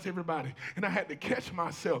time to answer everybody. And I had to catch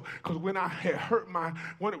myself, because when I had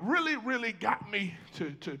when it really, really got me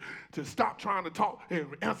to stop trying to talk and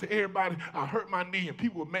answer everybody, I hurt my knee, and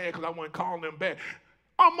people were mad because I wasn't calling them back.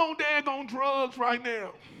 I'm on daggone drugs right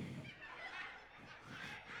now.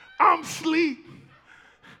 I'm asleep.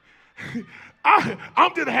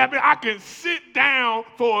 I'm just happy I can sit down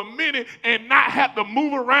for a minute and not have to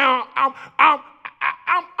move around. I'm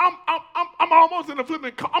almost in the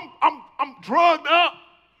flipping. I'm drugged up,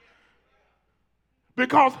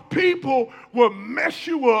 because people will mess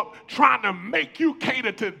you up trying to make you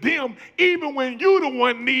cater to them, even when you the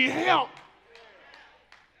one need help.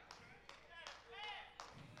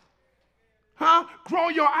 Grow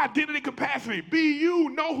your identity capacity. Be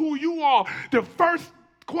you. Know who you are. The first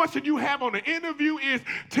question you have on the interview is,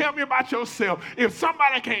 tell me about yourself. If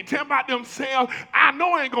somebody can't tell about themselves, I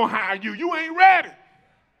know I ain't going to hire you. You ain't ready.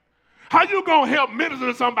 How you going to help minister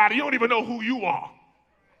to somebody you don't even know who you are?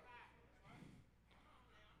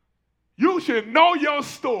 You should know your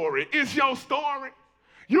story. It's your story.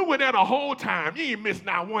 You were there the whole time. You ain't missed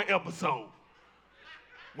not one episode.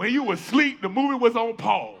 When you were asleep, the movie was on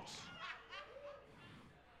pause.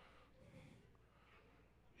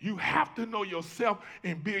 You have to know yourself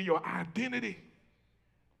and build your identity.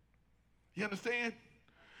 You understand?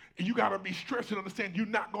 And you got to be stretched and understand you're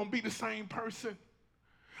not going to be the same person.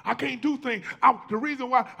 I can't do things. The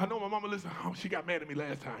reason why, I know my mama listened, she got mad at me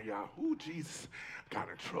last time, y'all. Ooh, Jesus, I got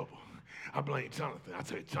in trouble. I blame Jonathan. I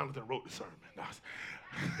tell you, Jonathan wrote the sermon.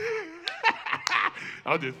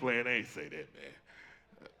 I was just playing. I ain't say that,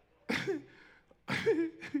 man.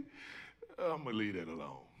 I'm going to leave that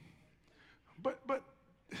alone. But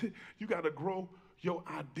you got to grow your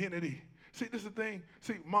identity. See, this is the thing.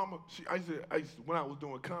 See, Mama, I used to, when I was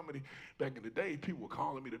doing comedy back in the day, people were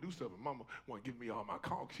calling me to do stuff, and Mama wanted to give me all my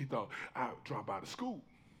calls. She thought I would drop out of school.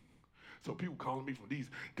 So people calling me from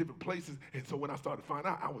these different places, and so when I started to find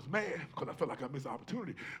out, I was mad because I felt like I missed an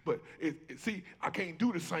opportunity. But see, I can't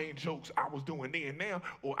do the same jokes I was doing then and now,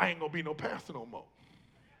 or I ain't going to be no pastor no more.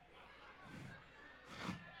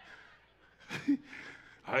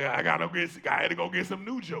 I had to go get some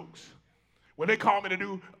new jokes. When they called me to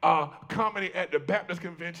do comedy at the Baptist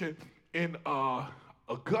convention in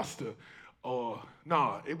Augusta,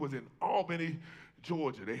 it was in Albany,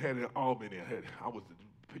 Georgia. They had it in Albany. I was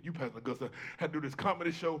you passed Augusta. Had to do this comedy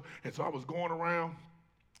show, and so I was going around.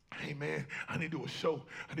 Hey man, I need to do a show.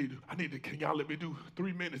 I need to. Can y'all let me do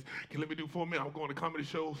 3 minutes? Can you let me do 4 minutes? I'm going to comedy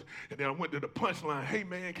shows, and then I went to the punchline. Hey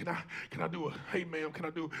man, can I do a? Hey ma'am, can I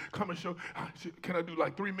do a comedy show? Can I do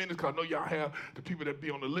like 3 minutes? Cause I know y'all have the people that be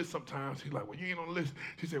on the list sometimes. He's like, well, you ain't on the list.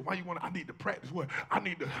 She said, why you want? I need to practice. What? I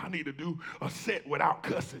need to do a set without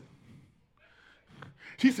cussing.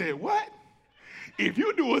 She said, what? If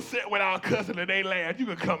you do a set without cussing and they laugh, you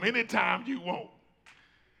can come anytime you want,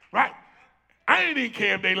 right? I didn't even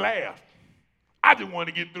care if they laughed. I just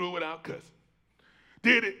wanted to get through it without cussing.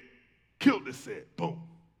 Did it, killed the set, boom.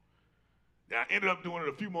 Now, I ended up doing it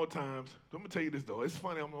a few more times. Let me tell you this, though. It's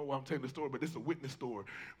funny, I don't know why I'm telling the story, but this is a witness story.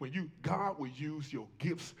 God will use your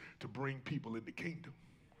gifts to bring people in the kingdom.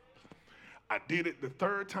 I did it the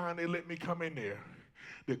third time they let me come in there.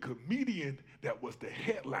 The comedian that was the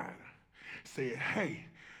headliner said, hey,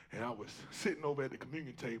 and I was sitting over at the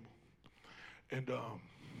communion table, and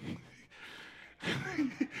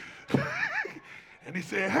and he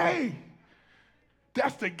said, hey,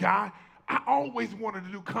 that's the guy. I always wanted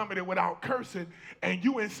to do comedy without cursing, and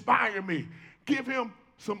you inspire me. Give him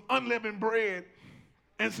some unleavened bread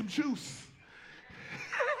and some juice.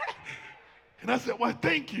 And I said, well,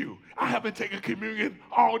 thank you. I haven't taken communion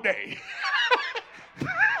all day.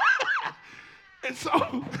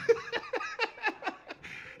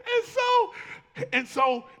 And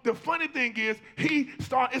so the funny thing is,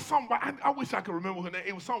 it's somebody, I wish I could remember her name.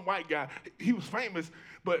 It was some white guy. He was famous,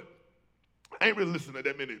 but I ain't really listening to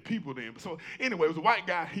that many people then. So anyway, it was a white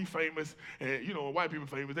guy. He famous, and you know, when white people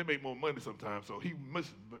famous, they make more money sometimes. So he must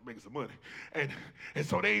be making some money, and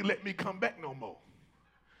so they ain't let me come back no more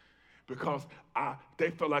because they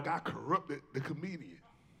felt like I corrupted the comedian.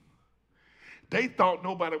 They thought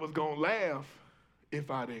nobody was gonna laugh if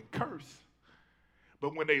I didn't curse.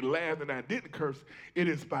 But when they laughed and I didn't curse, it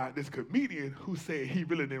inspired this comedian who said he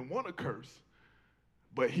really didn't want to curse,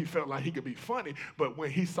 but he felt like he could be funny. But when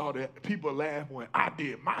he saw that people laughed when I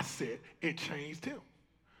did my set, it changed him.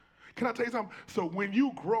 Can I tell you something? So when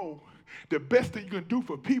you grow, the best thing you can do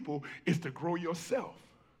for people is to grow yourself.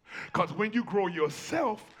 Because when you grow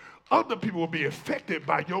yourself, other people will be affected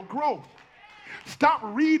by your growth. Stop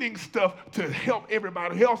reading stuff to help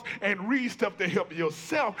everybody else and read stuff to help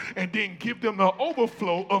yourself, and then give them the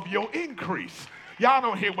overflow of your increase. Y'all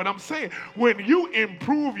don't hear what I'm saying. When you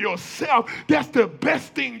improve yourself, that's the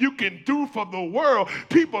best thing you can do for the world.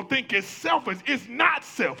 People think it's selfish. It's not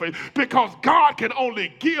selfish because God can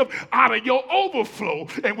only give out of your overflow.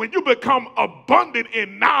 And when you become abundant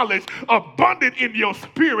in knowledge, abundant in your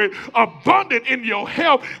spirit, abundant in your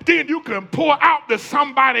health, then you can pour out to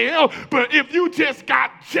somebody else. But if you just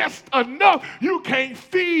got just enough, you can't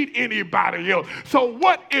feed anybody else. So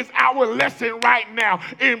what is our lesson right now?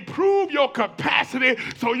 Improve your capacity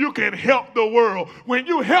so you can help the world. When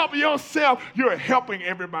you help yourself, you're helping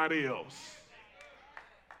everybody else.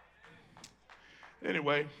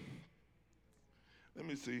 Anyway, let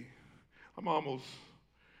me see. I'm almost.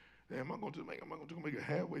 Am I going to make it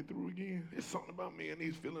halfway through again? It's something about me and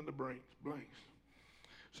these fill in the blanks.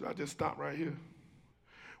 Should I just stop right here?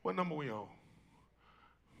 What number we on?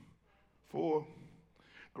 4.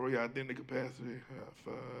 Grow your identity capacity.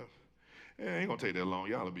 5. It ain't gonna take that long.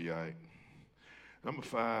 Y'all will be all right. Number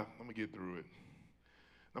 5, I'm going to get through it.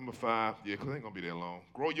 Number 5, yeah, because it ain't going to be that long.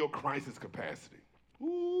 Grow your crisis capacity.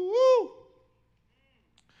 Ooh.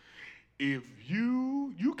 If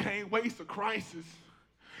you can't waste a crisis.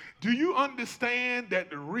 Do you understand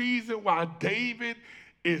that the reason why David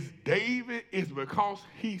is because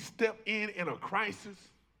he stepped in a crisis?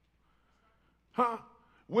 Huh?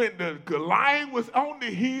 When the Goliath was on the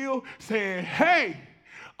hill saying, hey,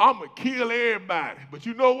 I'm going to kill everybody. But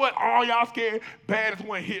you know what? All y'all scared, baddest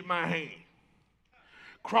one hit my hand.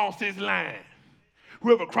 Cross his line.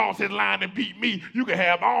 Whoever crossed his line and beat me, you can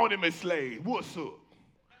have all them as slaves. What's up?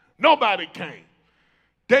 Nobody came.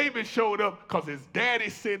 David showed up because his daddy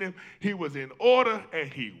sent him. He was in order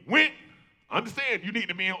and he went. Understand, you need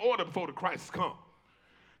to be in order before the crisis comes.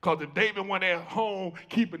 Because if David went at home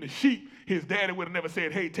keeping the sheep, his daddy would have never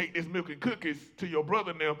said, hey, take this milk and cookies to your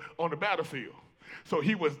brother and them on the battlefield. So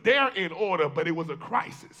he was there in order, but it was a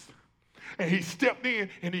crisis. And he stepped in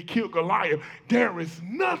and he killed Goliath. There is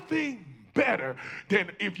nothing better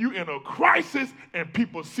than if you're in a crisis and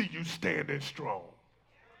people see you standing strong.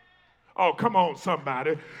 Oh, come on,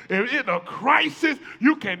 somebody. If in a crisis,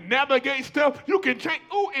 you can navigate stuff. You can change.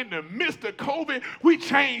 Oh, in the midst of COVID, we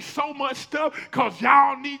changed so much stuff because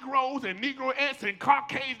y'all Negroes and Negroettes and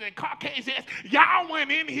Caucasians, y'all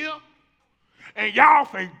went in here and y'all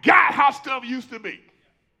forgot how stuff used to be.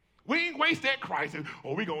 We ain't waste that crisis.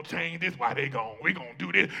 Oh, we going to change this. Why they gone? We going to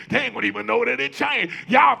do this. They ain't going to even know that it changed.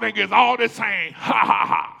 Y'all think it's all the same. Ha, ha,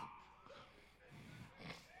 ha.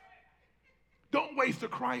 Don't waste a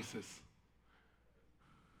crisis.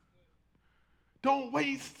 Don't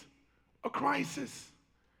waste a crisis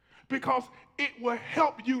because it will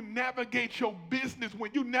help you navigate your business. When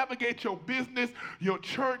you navigate your business, your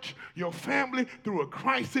church, your family through a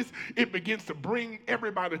crisis, it begins to bring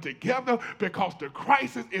everybody together because the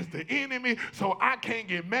crisis is the enemy. So I can't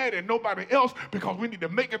get mad at nobody else because we need to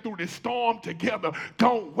make it through this storm together.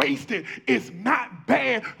 Don't waste it. It's not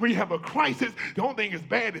bad when you have a crisis. The only thing is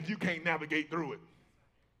bad is you can't navigate through it.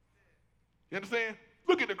 You understand?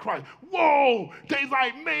 Look at the Christ. Whoa! They's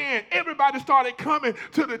like, man, everybody started coming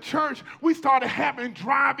to the church. We started having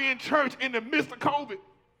drive-in church in the midst of COVID.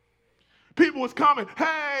 People was coming,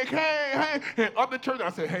 hey. And other churches, I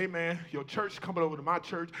said, hey, man, your church coming over to my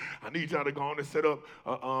church. I need y'all to go on and set up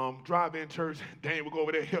a drive-in church. Dane would go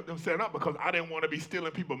over there and help them set up because I didn't want to be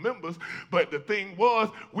stealing people members. But the thing was,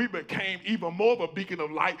 we became even more of a beacon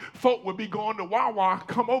of light. Folk would be going to Wawa,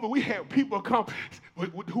 come over. We had people come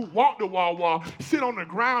who walked to Wawa, sit on the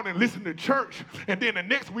ground and listen to church. And then the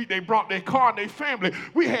next week, they brought their car and their family.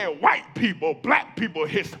 We had white people, black people,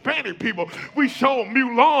 Hispanic people. We showed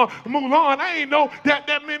Mulan. I ain't know that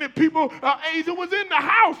many people, Asia was in the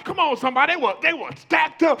house. Come on, somebody. They were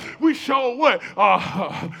stacked up. We showed what?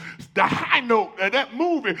 The High Note, that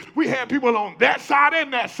movie. We had people on that side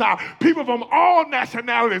and that side. People from all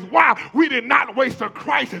nationalities. Why? We did not waste a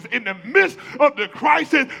crisis. In the midst of the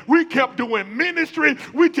crisis, we kept doing ministry.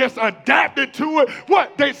 We just adapted to it.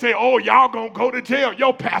 What? They say, oh, y'all gonna go to jail.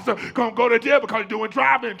 Your pastor gonna go to jail because you're doing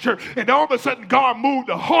drive-in church. And all of a sudden, God moved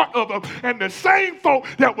the heart of them. And the same folk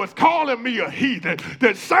that was calling me a heathen,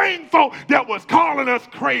 the same folk that was calling us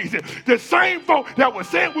crazy, the same folk that was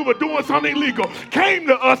saying we were doing something illegal, came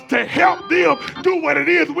to us to help them do what it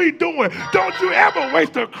is we doing. Don't you ever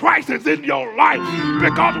waste a crisis in your life,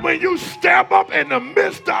 because when you step up in the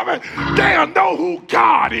midst of it, they'll know who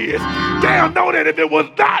God is. They'll know that if it was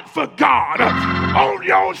not for God on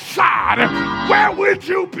your side, where would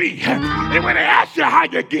you be? And when they ask you how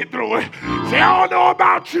you get through it, say, I don't know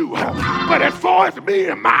about you, but as far as me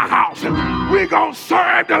and my house, we're going to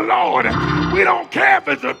serve the Lord. We don't care if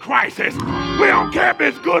it's a crisis. We don't care if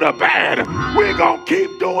it's good or bad. We're going to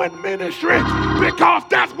keep doing ministry because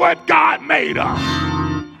that's what God made us.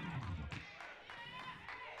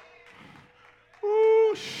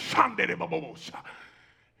 Ooh,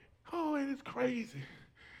 oh, and it's crazy.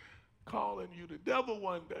 Calling you the devil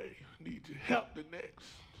one day, need your help the next.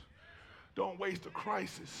 Don't waste a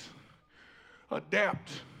crisis. Adapt.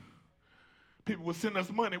 People would send us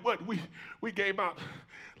money. What? We gave out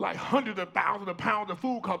like hundreds of thousands of pounds of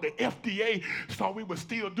food because the FDA saw we were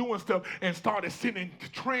still doing stuff and started sending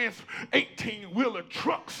 18-wheeler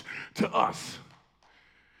trucks to us.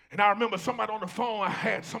 And I remember somebody on the phone, I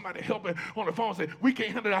had somebody helping on the phone, said, we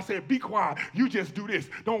can't handle it. I said, be quiet. You just do this.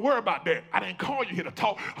 Don't worry about that. I didn't call you here to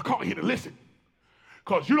talk. I called you here to listen.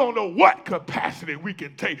 Because you don't know what capacity we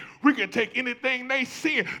can take. We can take anything they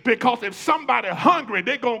see, because if somebody hungry,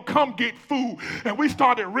 they're going to come get food. And we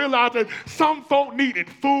started realizing some folk needed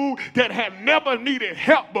food that had never needed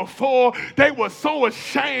help before. They were so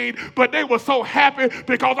ashamed, but they were so happy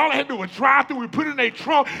because all they had to do was drive through. We put it in their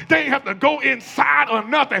trunk. They didn't have to go inside or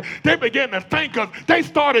nothing. They began to thank us. They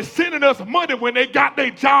started sending us money when they got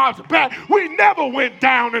their jobs back. We never went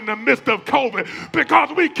down in the midst of COVID because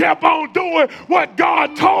we kept on doing what God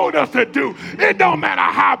told us to do. It don't matter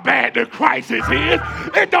how bad the crisis is.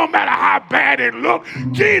 It don't matter how bad it looked.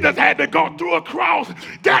 Jesus had to go through a cross.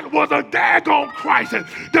 That was a daggone crisis.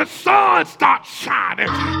 The sun stopped shining.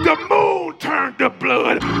 The moon turned to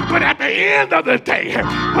blood. But at the end of the day,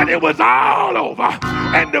 when it was all over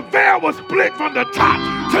and the veil was split from the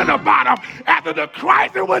top to the bottom, after the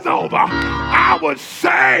crisis was over, I was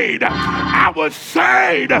saved. I was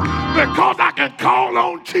saved because I can call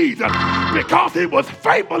on Jesus, because he was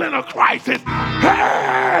faithful in a crisis.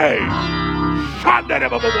 Hey!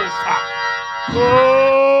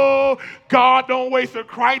 Oh, God don't waste a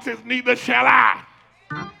crisis, neither shall I.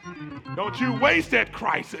 Don't you waste that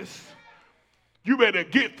crisis. You better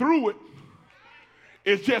get through it.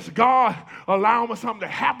 It's just God allowing something to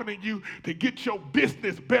happen to you to get your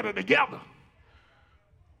business better together.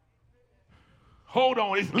 Hold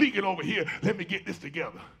on, it's leaking over here. Let me get this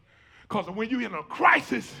together. Because when you're in a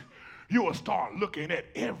crisis, you will start looking at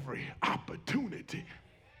every opportunity.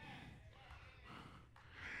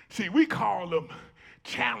 See, we call them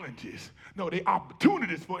challenges. No, they're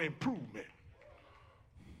opportunities for improvement.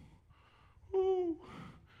 Ooh.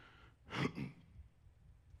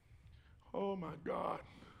 Oh, my God.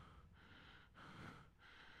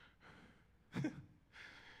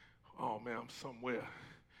 Oh, man, I'm somewhere.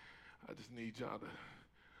 I just need y'all to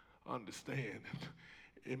understand.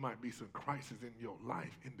 It might be some crisis in your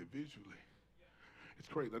life individually. It's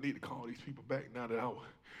crazy. I need to call these people back now that our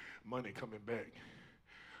money coming back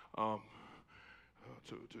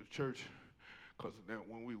to the church. Because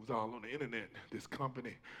when we was all on the internet, this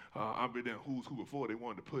company, I've been there Who's Who before, they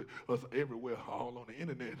wanted to put us everywhere, all on the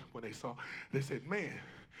internet. When they saw, they said, man,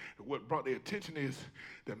 what brought their attention is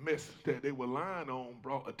the mess that they were lying on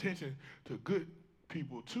brought attention to good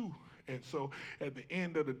people too. And so at the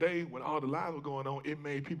end of the day, when all the lies were going on, it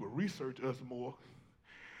made people research us more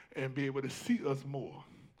and be able to see us more.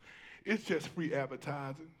 It's just free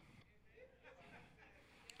advertising.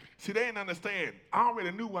 See, they didn't understand. I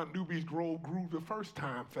already knew why New Beach Grove grew the first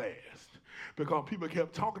time fast, because people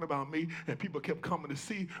kept talking about me and people kept coming to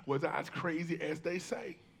see, was I as crazy as they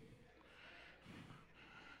say?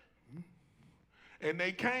 And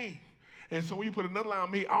they came. And so when you put another line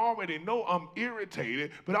on me, I already know I'm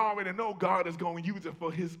irritated, but I already know God is going to use it for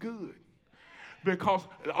his good. Because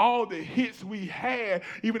all the hits we had,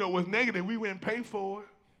 even though it was negative, we wouldn't pay for it.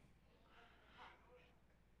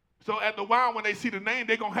 So at the while, when they see the name,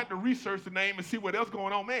 they're going to have to research the name and see what else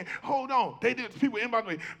going on. Man, hold on. They did. People inbox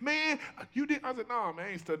me, man, you did. I said, no, man,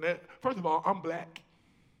 I ain't studying that. First of all, I'm black.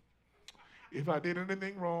 If I did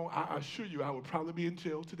anything wrong, I assure you I would probably be in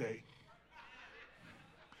jail today.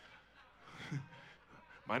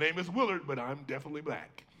 My name is Willard, but I'm definitely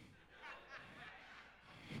black.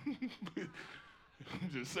 I'm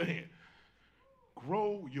just saying.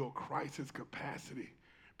 Grow your crisis capacity,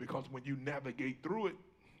 because when you navigate through it,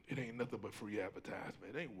 it ain't nothing but free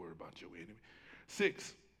advertisement. It ain't worried about your enemy.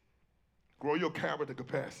 6, grow your character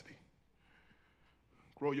capacity.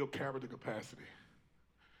 Grow your character capacity.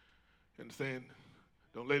 Understand?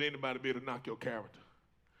 Don't let anybody be able to knock your character.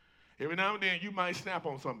 Every now and then you might snap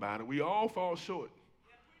on somebody. We all fall short.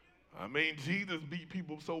 I mean, Jesus beat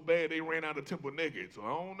people so bad they ran out of temple naked, so I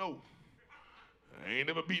don't know. I ain't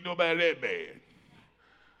never beat nobody that bad.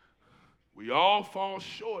 We all fall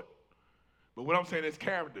short. But what I'm saying is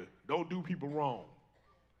character. Don't do people wrong.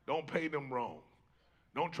 Don't pay them wrong.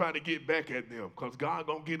 Don't try to get back at them, because God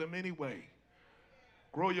gonna get them anyway.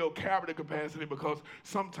 Grow your character capacity, because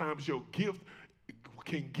sometimes your gift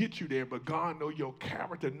can get you there, but God know your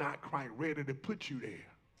character not quite ready to put you there.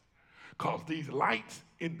 Because these lights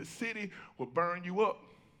in the city will burn you up.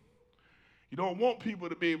 You don't want people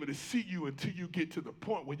to be able to see you until you get to the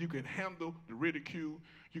point where you can handle the ridicule,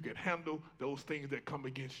 you can handle those things that come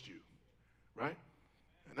against you, right?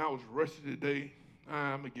 And I was rushed today.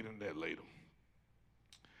 I'm going to get into that later.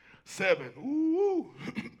 7,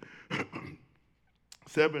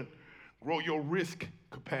 7, grow your risk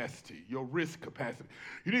capacity, You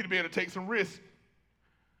need to be able to take some risk,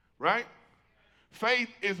 right? Faith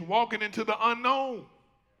is walking into the unknown.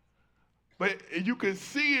 But you can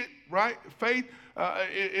see it, right? Faith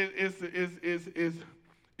is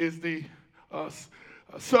the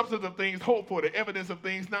Substance of things hoped for, the evidence of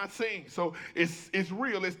things not seen. So it's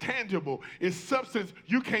real, it's tangible, it's substance.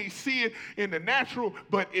 You can't see it in the natural,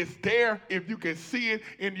 but it's there. If you can see it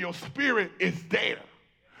in your spirit, it's there.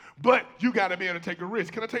 But you got to be able to take a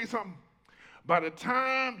risk. Can I tell you something? By the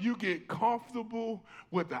time you get comfortable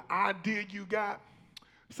with the idea you got,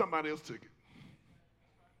 somebody else took it.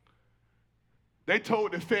 They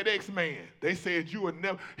told the FedEx man, they said you would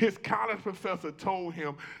never, his college professor told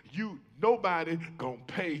him, nobody gonna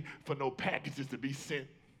pay for no packages to be sent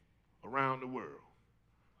around the world.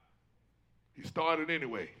 He started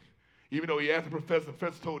anyway. Even though he asked the professor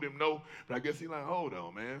told him no, but I guess he's like, hold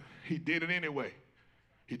on, man. He did it anyway.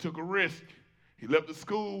 He took a risk. He left the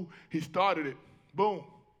school. He started it. Boom.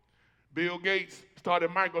 Bill Gates started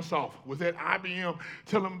Microsoft, was at IBM,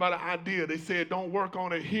 telling them about the idea. They said, don't work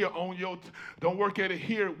on it here don't work at it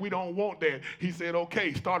here. We don't want that. He said,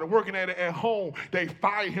 okay, started working at it at home. They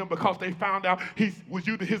fired him because they found out he was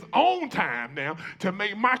using his own time now to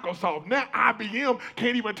make Microsoft. Now IBM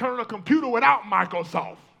can't even turn a computer without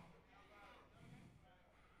Microsoft.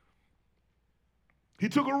 He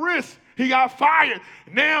took a risk. He got fired.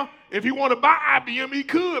 Now, if he want to buy IBM, he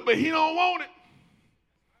could, but he don't want it.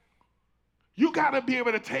 You got to be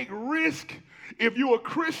able to take risk. If you're a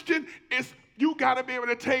Christian, you got to be able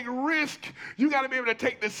to take risk. You got to be able to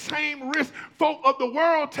take the same risk folk of the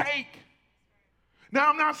world take. Now,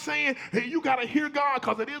 I'm not saying hey, you got to hear God,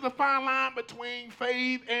 because it is a fine line between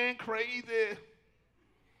faith and crazy.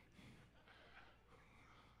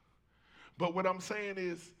 But what I'm saying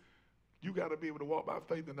is, you got to be able to walk by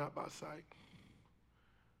faith and not by sight.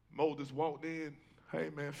 Moses walked in.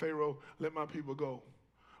 Hey, man, Pharaoh, let my people go.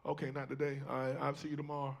 Okay, not today. All right, I'll see you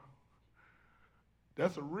tomorrow.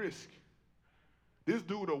 That's a risk. This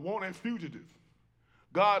dude a wanted fugitive.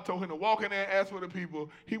 God told him to walk in there and ask for the people.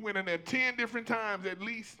 He went in there 10 different times at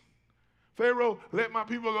least. Pharaoh, let my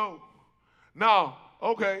people go. No,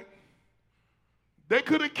 okay. They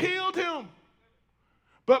could have killed him.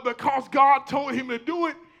 But because God told him to do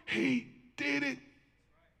it, he did it.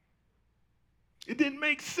 It didn't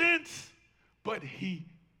make sense, but he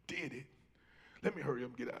did it. Let me hurry up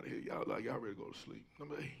and get out of here. Y'all ready to go to sleep.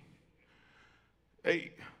 Number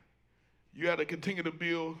 8, you got to continue to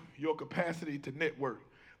build your capacity to network.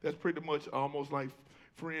 That's pretty much almost like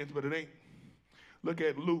friends, but it ain't. Look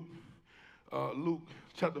at Luke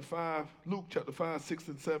chapter 5, 6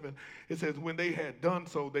 and 7. It says, when they had done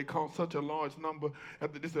so, they caught such a large number.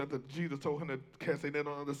 After Jesus told him to cast their net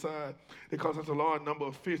on the other side, they caught such a large number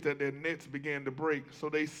of fish that their nets began to break. So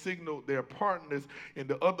they signaled their partners in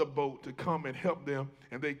the other boat to come and help them.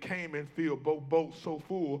 And they came and filled both boats so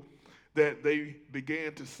full that they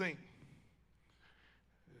began to sink.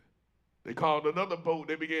 They called another boat,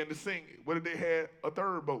 they began to sink. What if they had a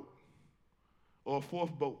third boat or a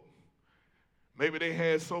fourth boat? Maybe they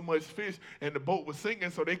had so much fish and the boat was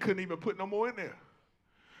sinking, so they couldn't even put no more in there.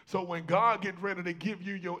 So when God gets ready to give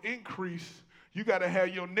you your increase, you got to have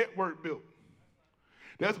your network built.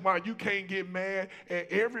 That's why you can't get mad at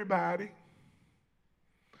everybody.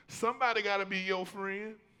 Somebody got to be your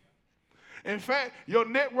friend. In fact, your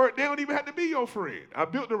network, they don't even have to be your friend. I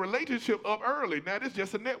built the relationship up early. Now, this is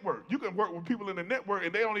just a network. You can work with people in the network,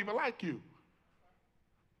 and they don't even like you.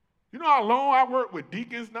 You know how long I worked with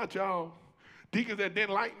deacons, not y'all, deacons that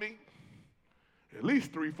didn't like me? At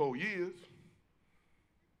least 3-4 years.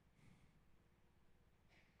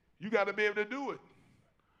 You got to be able to do it.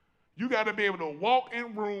 You got to be able to walk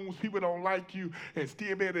in rooms people don't like you and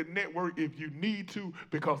still be able to network if you need to,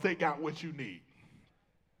 because they got what you need.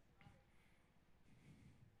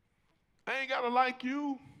 I ain't got to like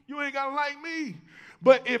you. You ain't got to like me.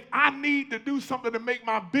 But if I need to do something to make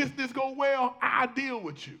my business go well, I deal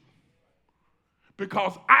with you.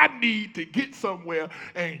 Because I need to get somewhere,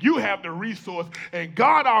 and you have the resource, and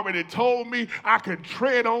God already told me I can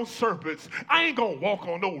tread on serpents. I ain't going to walk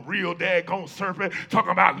on no real daggone serpent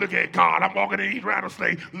talking about, look at God, I'm walking in these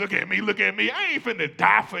rattlesnakes, look at me. I ain't finna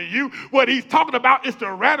die for you. What he's talking about is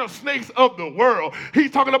the rattlesnakes of the world.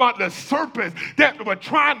 He's talking about the serpents that were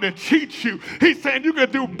trying to cheat you. He's saying you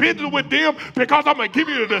can do business with them because I'm going to give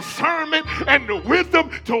you the discernment and the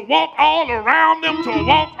wisdom to walk all around them, to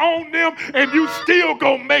walk on them, and you still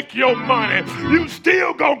gonna make your money. You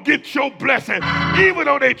still gonna get your blessing. Even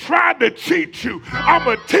though they tried to cheat you, I'm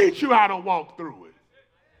gonna teach you how to walk through it.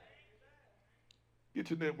 Get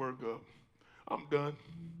your network up. I'm done.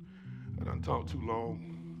 I done talked too long.